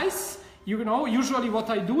twice, you know, usually what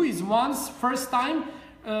I do is first time,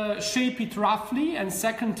 shape it roughly, and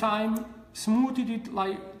second time smooth it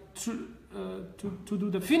like to do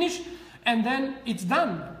the finish, and then it's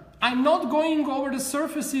done. I'm not going over the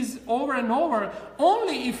surfaces over and over.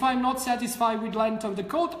 Only if I'm not satisfied with length of the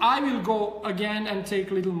coat, I will go again and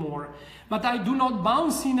take a little more. but I do not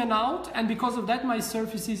bounce in and out, and because of that my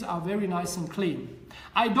surfaces are very nice and clean.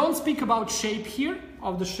 I don't speak about shape here,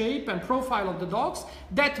 of the shape and profile of the dogs.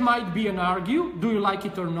 That might be an argue, do you like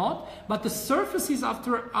it or not, but the surfaces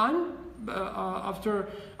after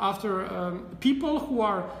people who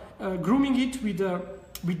are grooming it with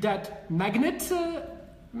that magnet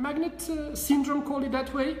syndrome, call it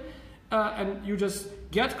that way, and you just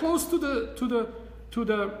get close to the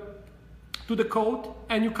coat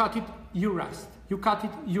and you cut it, you rest. You cut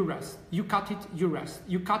it, you rest. You cut it, you rest.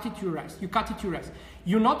 You cut it, you rest. You cut it, you rest.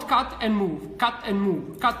 You not cut and move, cut and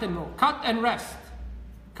move, cut and move, cut and rest,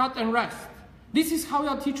 cut and rest. This is how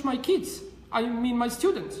I teach my kids. I mean my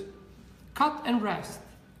students. Cut and rest,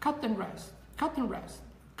 cut and rest, cut and rest,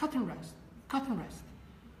 cut and rest, cut and rest.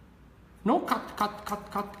 No cut, cut,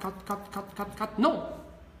 cut, cut, cut, cut, cut, cut, cut. No.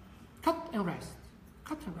 Cut and rest,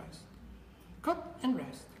 cut and rest, cut and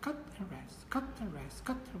rest, cut and rest, cut and rest,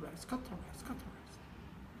 cut and rest, cut and rest, cut and rest.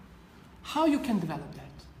 How you can develop that?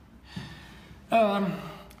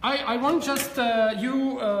 I want just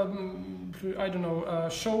you, I don't know,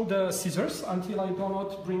 show the scissors until I do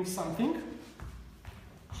not bring something.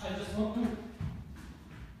 I just want to.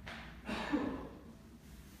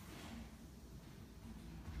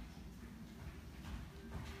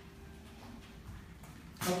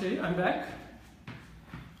 Okay, I'm back.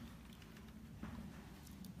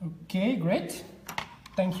 Okay, great.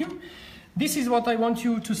 Thank you. This is what I want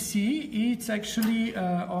you to see. It's actually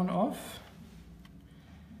on off.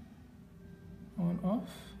 On off.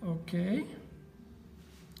 Okay.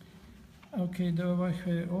 Okay,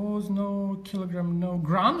 the O's, no, kilogram, no,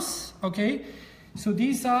 grams. Okay, so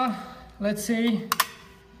these are, let's say,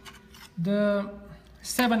 the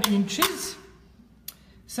 7 inches.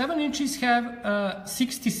 7 inches have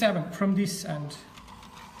 67 from this end.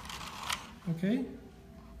 Okay.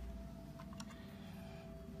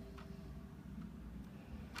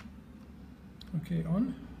 Okay,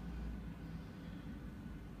 on.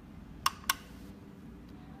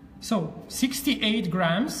 So 68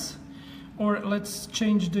 grams, or let's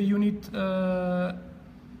change the unit.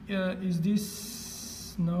 Is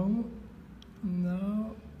this no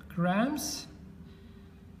grams?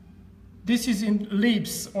 This is in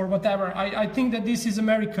libs or whatever. I think that this is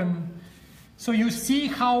American. So you see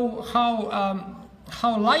how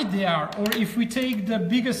light they are. Or if we take the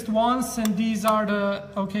biggest ones, and these are the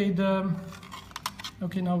okay.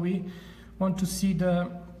 Now we want to see the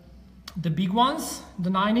big ones, the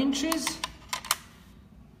 9 inches.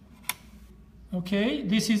 Okay,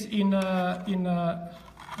 this is in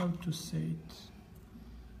how to say it?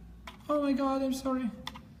 Oh my God, I'm sorry.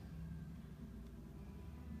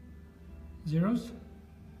 Zeros.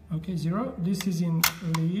 Okay, 0. This is in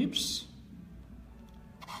libs.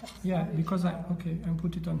 Yeah, because I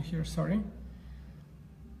put it on here. Sorry.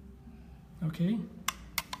 Okay.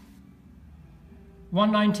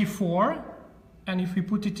 194, and if we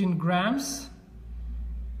put it in grams,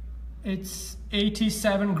 it's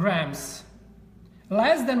 87 grams.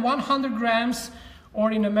 Less than 100 grams,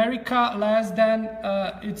 or in America, less than,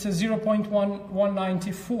 it's a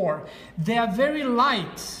 0.194. They are very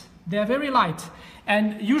light. They are very light.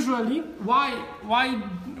 And usually, why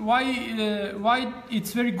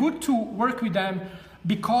it's very good to work with them?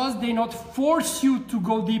 Because they not force you to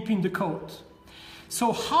go deep in the coat.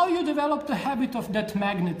 So how you develop the habit of that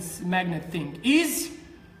magnet thing is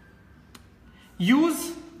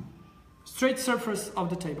use straight surface of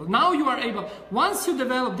the table. Now you are able, once you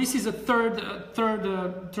develop, this is a third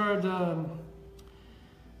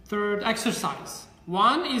exercise.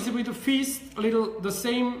 One is with a fist, the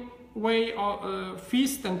same way of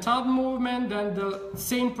fist and thumb movement, then the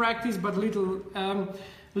same practice but little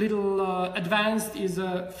advanced is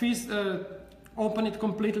a fist. Open it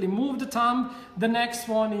completely, move the thumb. The next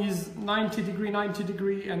one is 90 degree,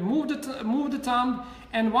 and move the thumb.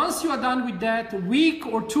 And once you are done with that, a week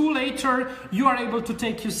or two later, you are able to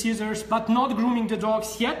take your scissors, but not grooming the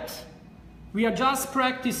dogs yet. We are just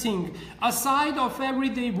practicing. Aside of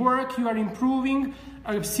everyday work, you are improving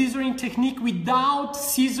a scissoring technique without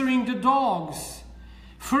scissoring the dogs.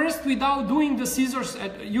 First, without doing the scissors,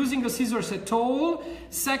 using the scissors at all.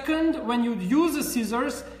 Second, when you use the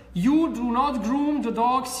scissors, you do not groom the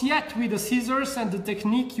dogs yet with the scissors and the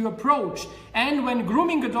technique you approach. And when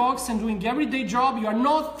grooming the dogs and doing everyday job, you are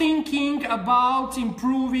not thinking about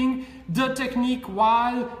improving the technique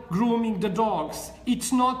while grooming the dogs.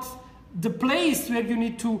 It's not the place where you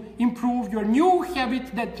need to improve your new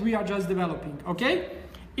habit that we are just developing, okay?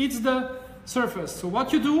 It's the surface. So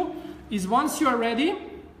what you do is once you are ready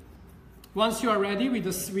with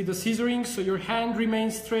the scissoring, so your hand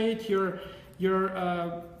remains straight, your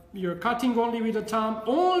you're cutting only with the thumb.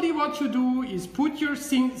 Only what you do is put your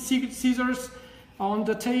scissors on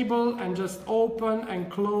the table and just open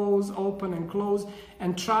and close,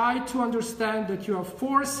 and try to understand that you are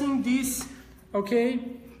forcing this, okay?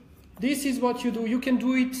 This is what you do. You can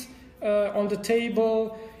do it on the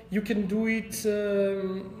table, you can do it,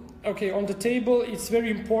 okay, on the table it's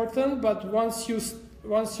very important, but once you,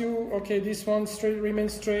 okay, this one straight,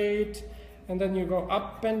 remains straight, and then you go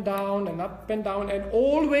up and down, and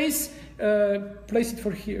always place it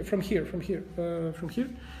from here.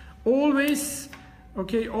 Always,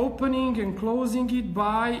 okay, opening and closing it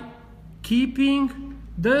by keeping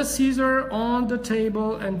the scissor on the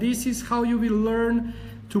table, and this is how you will learn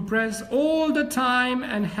to press all the time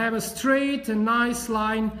and have a straight and nice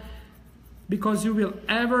line, because you will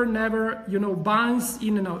never, you know, bounce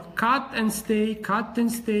in and out. Cut and stay, cut and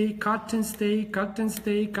stay, cut and stay, cut and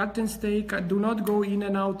stay, cut and stay. Do not go in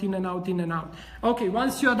and out, in and out, in and out. Okay,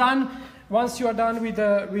 once you are done with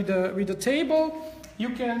the table, you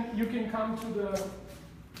can come to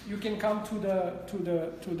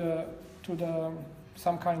the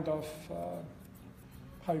some kind of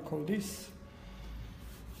how you call this?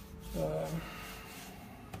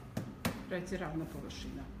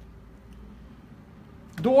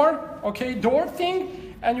 Door, okay, door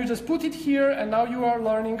thing, and you just put it here, and now you are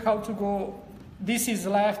learning how to go. This is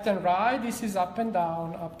left and right, this is up and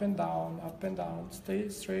down, up and down, up and down, stay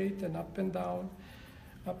straight, and up and down,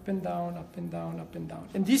 up and down, up and down, up and down.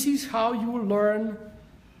 And this is how you learn,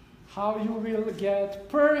 how you will get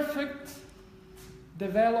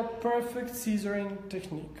develop perfect scissoring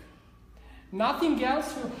technique. Nothing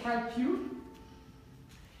else will help you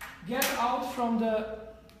get out from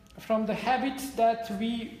the habits that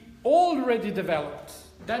we already developed.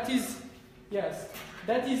 That is, yes,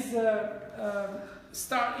 that is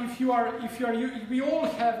start. If you are, we all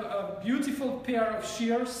have a beautiful pair of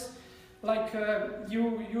shears. Like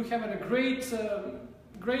you have a great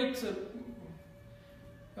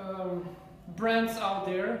brands out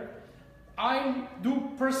there. I do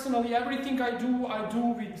personally everything I do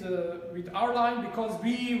with our line, because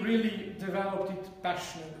we really developed it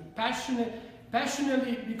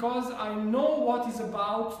passionately, because I know what is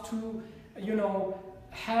about to, you know,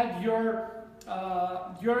 have your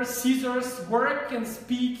scissors work and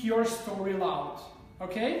speak your story loud.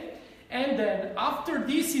 Okay, and then after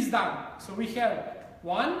this is done, so we have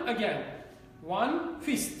one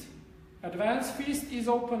fist. Advanced fist is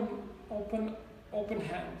open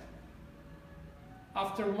hand.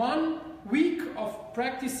 After 1 week of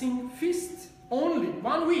practicing fist, only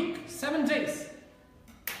 1 week, 7 days.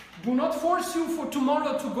 Do not force you for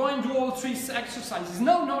tomorrow to go and do all 3 exercises.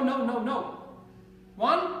 No.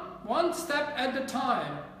 One step at a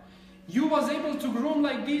time. You was able to groom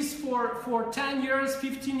like this for 10 years,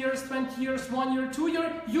 15 years, 20 years, 1 year, 2 years.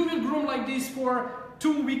 You will groom like this for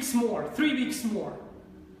 2 weeks more, 3 weeks more.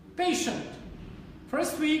 Patient.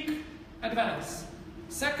 First week, advance.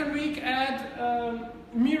 Second week, add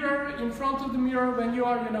mirror in front of the mirror when you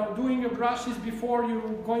are, you know, doing your brushes before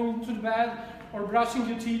you going into the bed, or brushing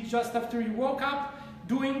your teeth just after you woke up.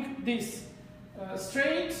 Doing this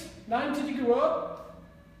straight 90 degree up,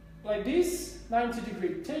 like this, 90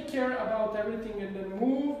 degree. Take care about everything, and then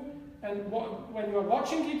move. And when you are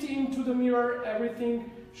watching it into the mirror,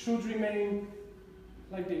 everything should remain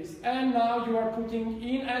like this. And now you are putting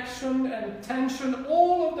in action and tension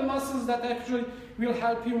all of the muscles that actually will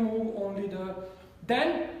help you move only the.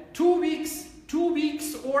 Then 2 weeks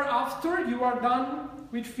or after you are done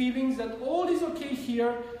with feelings that all is okay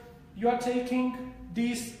here, you are taking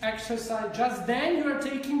this exercise. Just then you are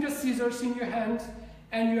taking the scissors in your hand,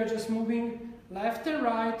 and you are just moving left and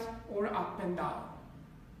right or up and down,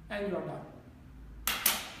 and you are done.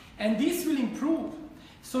 And this will improve.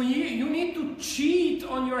 So you need to cheat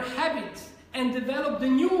on your habit and develop the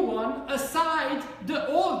new one, aside the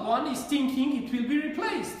old one is thinking it will be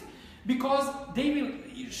replaced, because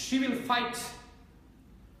she will fight.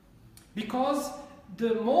 Because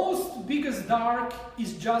the most biggest dark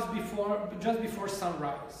is just before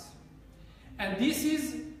sunrise. And this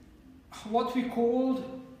is what we call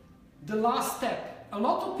the last step. A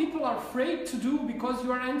lot of people are afraid to do, because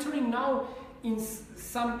you are entering now in you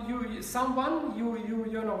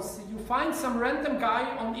find some random guy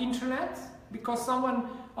on the internet, because someone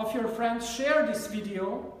of your friends shared this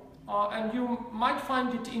video, and you might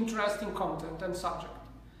find it interesting content and subject.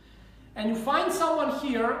 And you find someone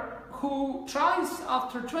here who tries,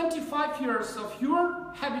 after 25 years of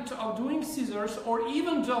your habit of doing scissors, or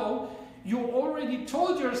even though you already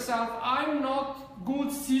told yourself, I'm not good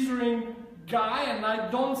scissoring guy and I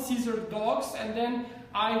don't scissor dogs, and then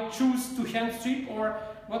I choose to hand strip or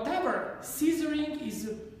whatever. Scissoring is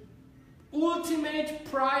a ultimate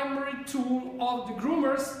primary tool of the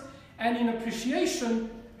groomers, and in appreciation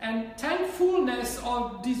and thankfulness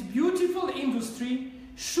of this beautiful industry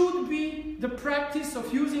should be the practice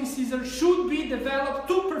of using scissors should be developed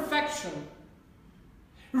to perfection.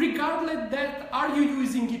 Regardless that are you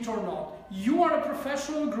using it or not. You are a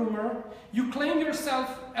professional groomer, you claim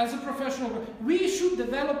yourself as a professional groomer. We should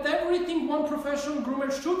develop everything one professional groomer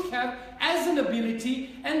should have as an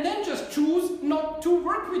ability and then just choose not to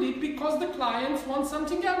work with it because the clients want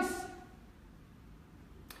something else.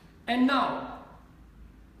 And now,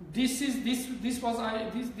 I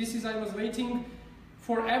was waiting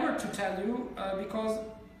forever to tell you because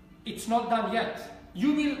it's not done yet.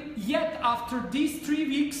 You will yet after these 3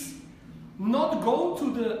 weeks not go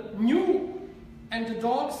to the new and the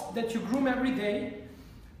dogs that you groom every day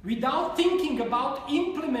without thinking about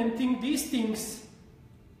implementing these things.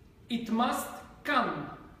 It must come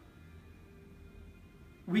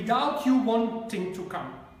without you wanting to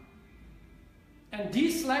come. And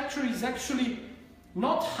this lecture is actually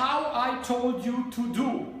not how I told you to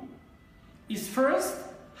do. It's first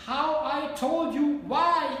how I told you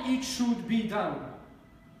why it should be done.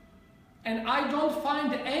 And I don't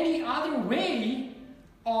find any other way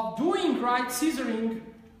of doing right scissoring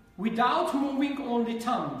without moving only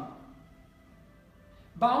thumb.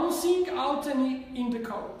 Bouncing out in the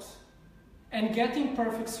coat and getting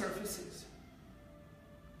perfect surfaces.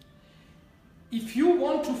 If you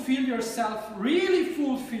want to feel yourself really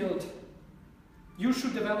fulfilled, you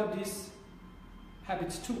should develop these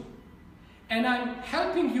habits too. And I'm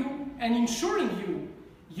helping you and ensuring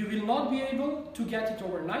you will not be able to get it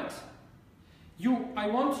overnight. I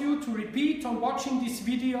want you to repeat on watching this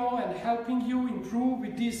video and helping you improve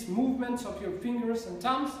with these movements of your fingers and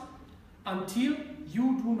thumbs until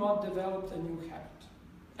you do not develop a new habit.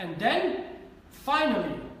 And then,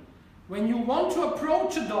 finally, when you want to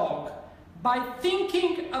approach a dog by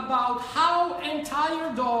thinking about how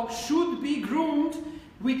entire dog should be groomed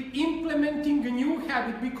with implementing a new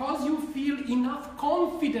habit because you feel enough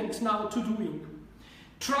confident now to doing.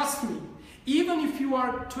 Trust me, even if you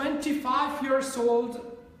are 25 years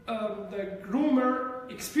old, the groomer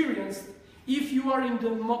experienced, if you are in the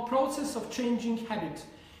process of changing habit,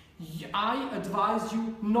 I advise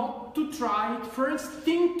you not to try it first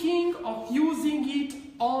thinking of using it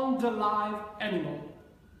on the live animal.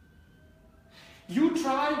 You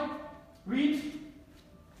try with,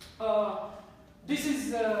 this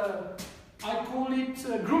is, I call it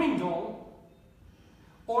a grooming doll,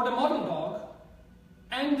 or the model dog,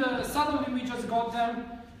 and suddenly we just got them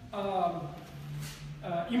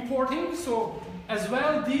importing. So as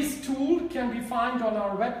well, this tool can be found on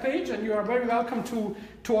our webpage, and you are very welcome to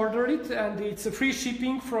order it, and it's a free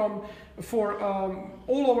shipping for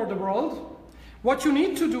all over the world. What you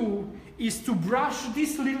need to do is to brush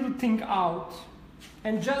this little thing out,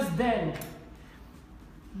 and just then,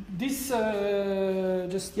 this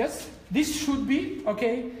this should be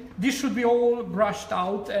okay. This should be all brushed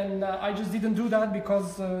out, and I just didn't do that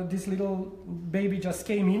because this little baby just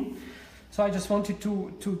came in. So I just wanted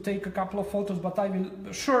to take a couple of photos, but I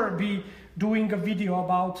will sure be doing a video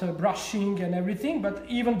about brushing and everything. But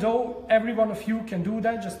even though every one of you can do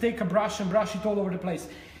that, just take a brush and brush it all over the place.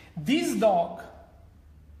 This dog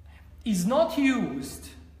is not used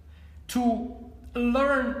to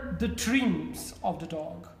learn the trims of the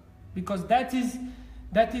dog, because that is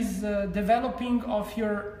developing of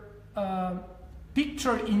your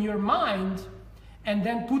picture in your mind and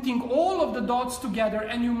then putting all of the dots together,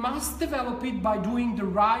 and you must develop it by doing the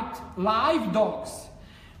right live dogs.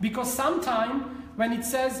 Because sometimes when it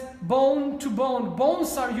says bone to bone,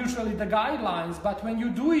 bones are usually the guidelines, but when you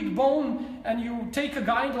do it bone and you take a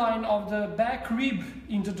guideline of the back rib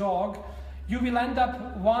in the dog, you will end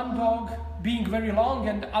up one dog being very long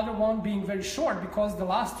and the other one being very short, because the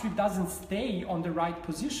last rib doesn't stay on the right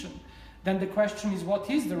position. Then the question is, what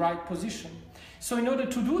is the right position? So in order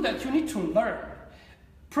to do that, you need to learn.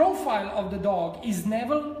 Profile of the dog is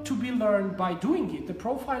never to be learned by doing it. The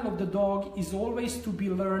profile of the dog is always to be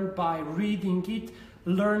learned by reading it,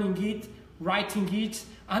 learning it, writing it,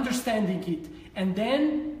 understanding it, and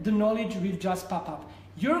then the knowledge will just pop up.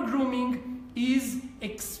 Your grooming is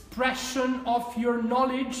expression of your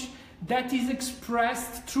knowledge that is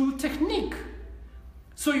expressed through technique.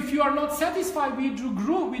 So if you are not satisfied with the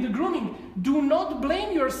grooming, do not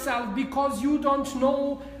blame yourself because you don't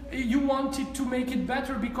know. You wanted to make it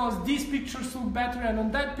better because these pictures look better and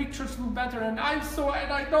on that pictures look better, and I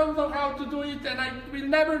don't know how to do it, and I will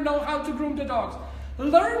never know how to groom the dogs.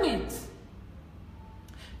 Learn it.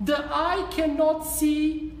 The eye cannot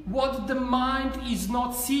see what the mind is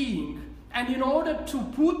not seeing. And in order to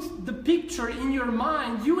put the picture in your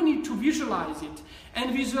mind, you need to visualize it.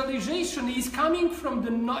 And visualization is coming from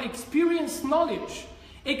the experienced knowledge.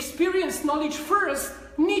 Experienced knowledge first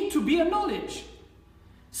need to be a knowledge.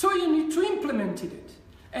 So you need to implement it.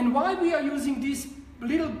 And why we are using these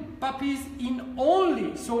little puppies in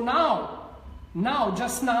only, so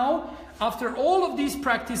just now, after all of these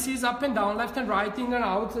practices, up and down, left and right, in and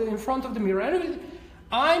out, in front of the mirror,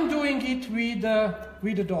 I'm doing it with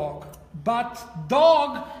a dog. But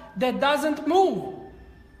dog that doesn't move.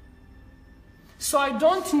 So I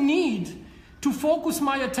don't need to focus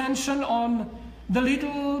my attention on the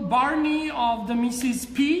little Barney of the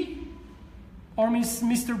Mrs. P or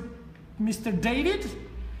Mr. David,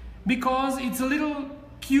 because it's a little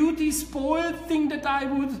cutie spoiled thing that I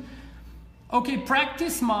would,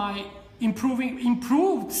 practice my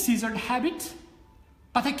improved scissored habit,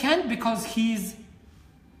 but I can't because he's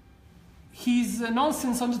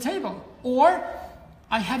nonsense on the table. Or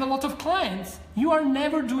I have a lot of clients. You are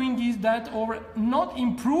never doing that, or not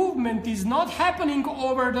improvement is not happening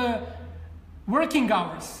over the working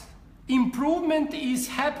hours. Improvement is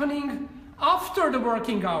happening after the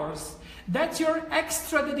working hours. That's your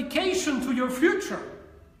extra dedication to your future.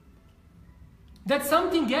 That's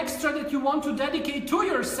something extra that you want to dedicate to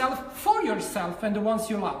yourself, for yourself and the ones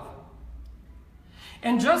you love.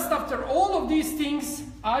 And just after all of these things,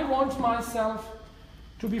 I want myself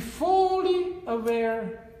to be fully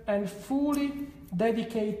aware and fully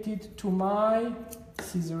dedicated to my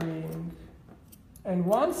scissoring. And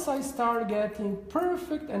once I start getting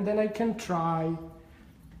perfect, and then I can try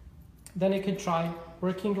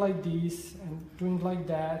working like this and doing like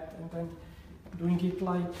that and then doing it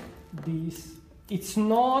like this. It's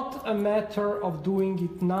not a matter of doing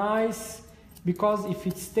it nice, because if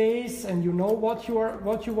it stays and you know what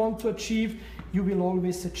you want to achieve, you will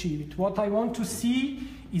always achieve it. What I want to see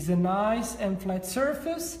is a nice and flat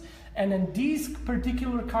surface, and in these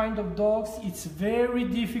particular kind of dogs, it's very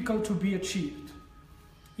difficult to be achieved.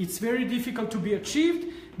 It's very difficult to be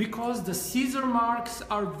achieved because the scissor marks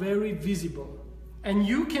are very visible. And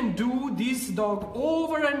you can do this dog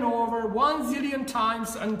over and over 1 zillion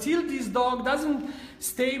times until this dog doesn't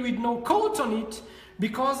stay with no coat on it,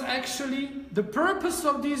 because actually the purpose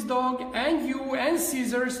of this dog and you and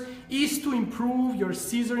scissors is to improve your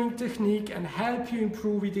scissoring technique and help you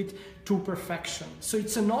improve it to perfection. So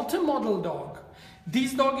it's not a model dog.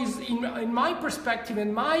 This dog is, in my perspective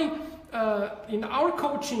and in our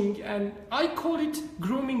coaching, and I call it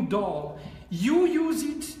grooming doll. You use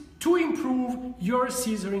it to improve your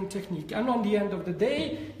scissoring technique, and on the end of the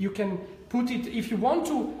day, you can put it, if you want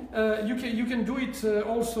to, you can do it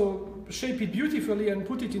also, shape it beautifully and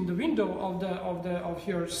put it in the window of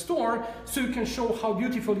your store, so you can show how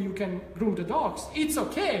beautifully you can groom the dogs. It's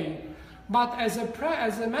okay, but as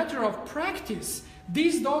a matter of practice,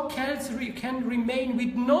 this dog can remain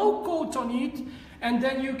with no coat on it, and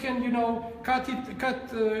then you can,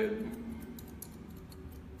 cut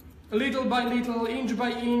little by little, inch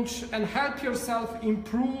by inch, and help yourself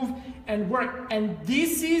improve and work. And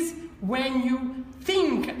this is when you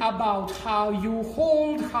think about how you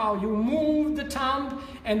hold, how you move the thumb,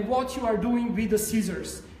 and what you are doing with the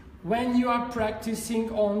scissors when you are practicing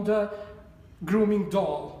on the grooming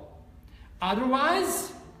doll.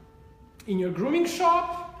 Otherwise, in your grooming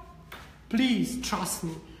shop, please trust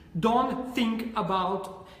me, don't think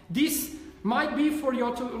about this. Might be for you,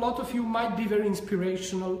 a lot of you might be very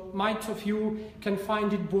inspirational, might of you can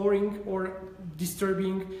find it boring or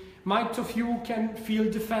disturbing, might of you can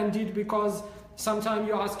feel defended because sometimes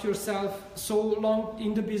you ask yourself, so long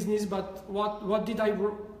in the business, but what did I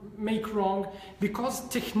make wrong? Because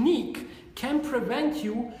technique can prevent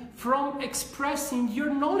you from expressing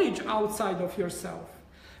your knowledge outside of yourself.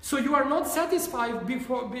 So you are not satisfied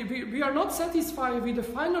we are not satisfied with the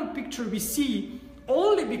final picture we see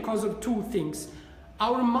only because of two things.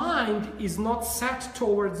 Our mind is not set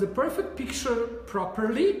towards the perfect picture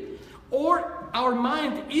properly, or our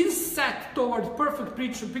mind is set towards perfect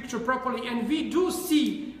picture properly, and we do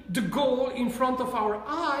see the goal in front of our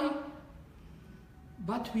eye,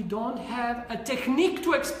 but we don't have a technique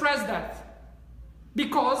to express that.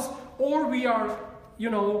 Because, or we are,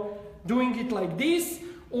 doing it like this,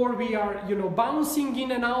 or we are, bouncing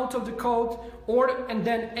in and out of the coat, and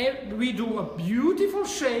then we do a beautiful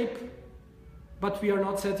shape, but we are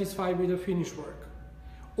not satisfied with the finished work.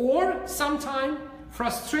 Or sometimes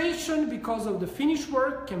frustration because of the finished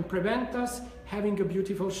work can prevent us having a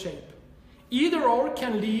beautiful shape. Either or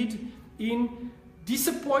can lead in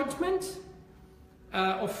disappointment,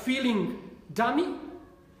 of feeling dummy,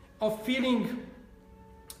 of feeling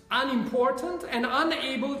unimportant and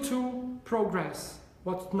unable to progress.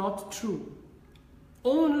 what's not true.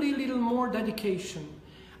 Only little more dedication.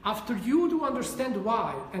 After you do understand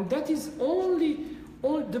why, and that is only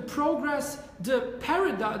the progress, the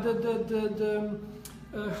paradox,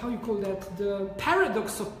 how you call that? The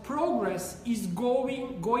paradox of progress is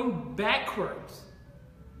going backwards.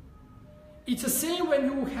 It's the same when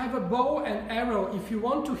you have a bow and arrow. If you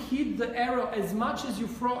want to hit the arrow as much as you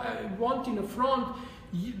want in the front,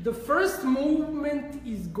 the first movement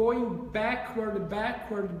is going backward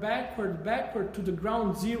to the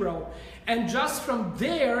ground zero. And just from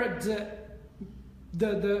there,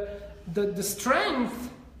 the strength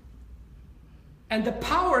and the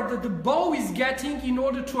power that the bow is getting in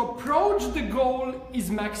order to approach the goal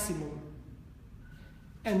is maximum.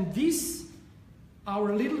 And this,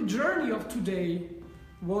 our little journey of today,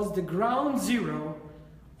 was the ground zero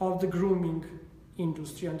of the grooming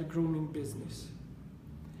industry and the grooming business.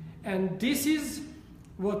 And this is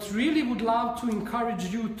what really would love to encourage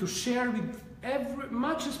you to share with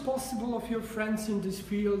much as possible of your friends in this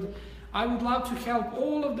field. I would love to help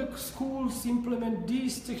all of the schools implement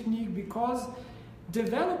this technique, because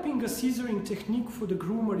developing a scissoring technique for the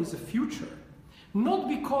groomer is a future. Not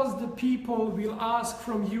because the people will ask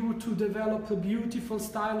from you to develop a beautiful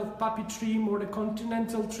style of puppy trim or the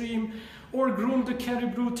continental trim, or groom the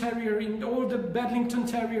Caribou Terrier or the Bedlington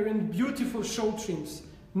Terrier in beautiful show trims.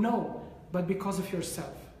 No, but because of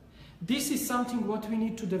yourself. This is something what we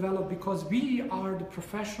need to develop, because we are the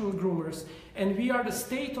professional groomers and we are the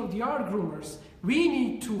state-of-the-art groomers. We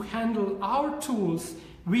need to handle our tools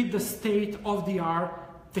with the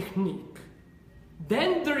state-of-the-art technique.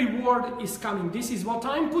 Then the reward is coming. This is what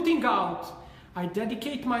I'm putting out. I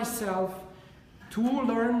dedicate myself to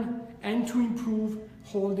learn and to improve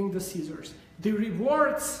holding the scissors. The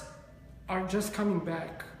rewards are just coming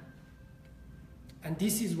back. And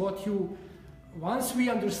this is what once we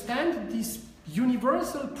understand this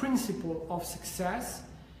universal principle of success,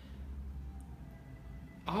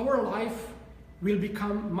 our life will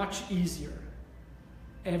become much easier.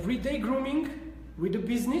 Everyday grooming with the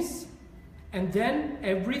business, and then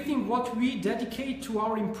everything what we dedicate to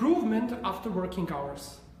our improvement after working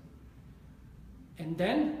hours. And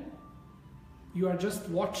then you are just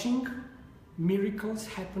watching miracles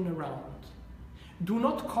happen around. Do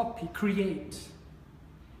not copy, create.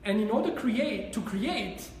 And in order to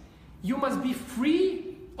create, you must be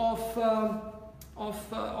free of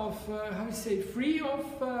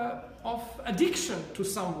addiction to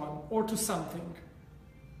someone or to something.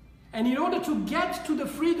 And in order to get to the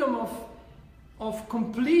freedom of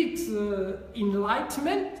complete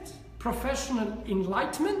enlightenment, professional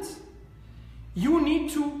enlightenment, you need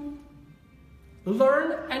to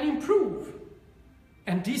learn and improve.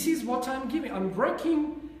 And this is what I'm giving. I'm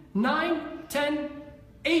working 9, 10,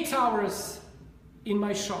 8 hours in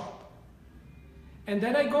my shop. And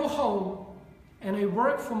then I go home and I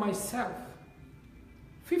work for myself.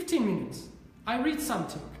 15 minutes. I read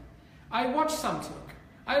something. I watch something.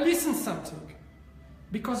 I listen something.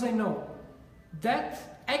 Because I know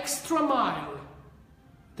that extra mile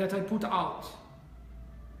that I put out,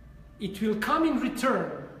 it will come in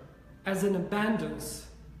return as an abundance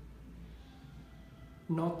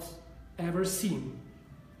not ever seen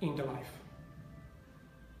in the life.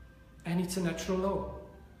 And it's a natural law.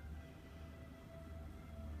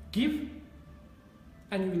 Give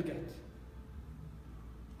and you will get.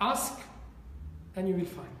 Ask and you will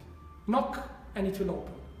find. Knock and it will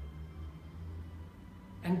open.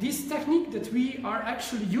 And this technique that we are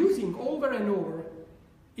actually using over and over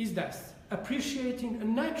is this: appreciating a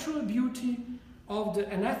natural beauty of the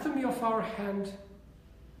anatomy of our hand,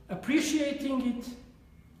 appreciating it,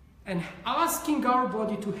 and asking our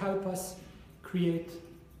body to help us create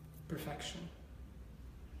perfection.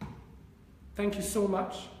 Thank you so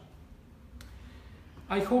much.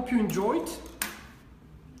 I hope you enjoyed.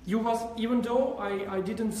 Even though I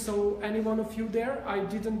didn't saw any one of you there, I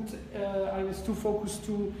was too focused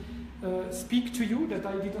to speak to you that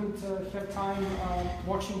I didn't have time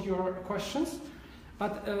watching your questions.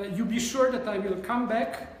 But you be sure that I will come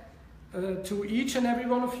back to each and every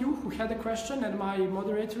one of you who had a question, and my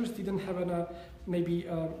moderators didn't have maybe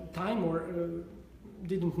time or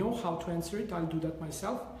didn't know how to answer it. I'll do that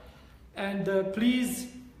myself. And please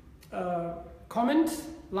comment,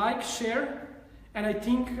 like, share. And I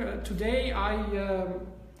think today I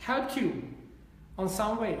helped you on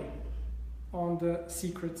some way on the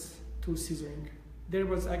secrets to scissoring. There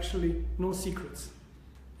was actually no secrets.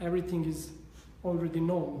 Everything is already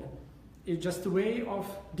known. It's just a way of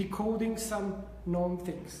decoding some known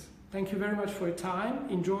things. Thank you very much for your time.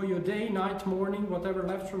 Enjoy your day, night, morning, whatever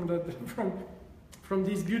left from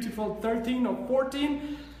this beautiful 13 or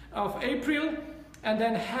 14 of April. and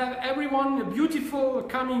then have everyone a beautiful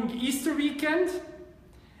coming Easter weekend.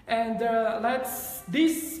 And let's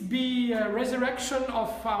this be a resurrection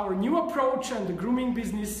of our new approach and the grooming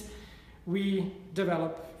business we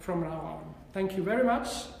develop from now on. Thank you very much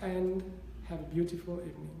and have a beautiful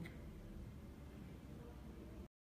evening.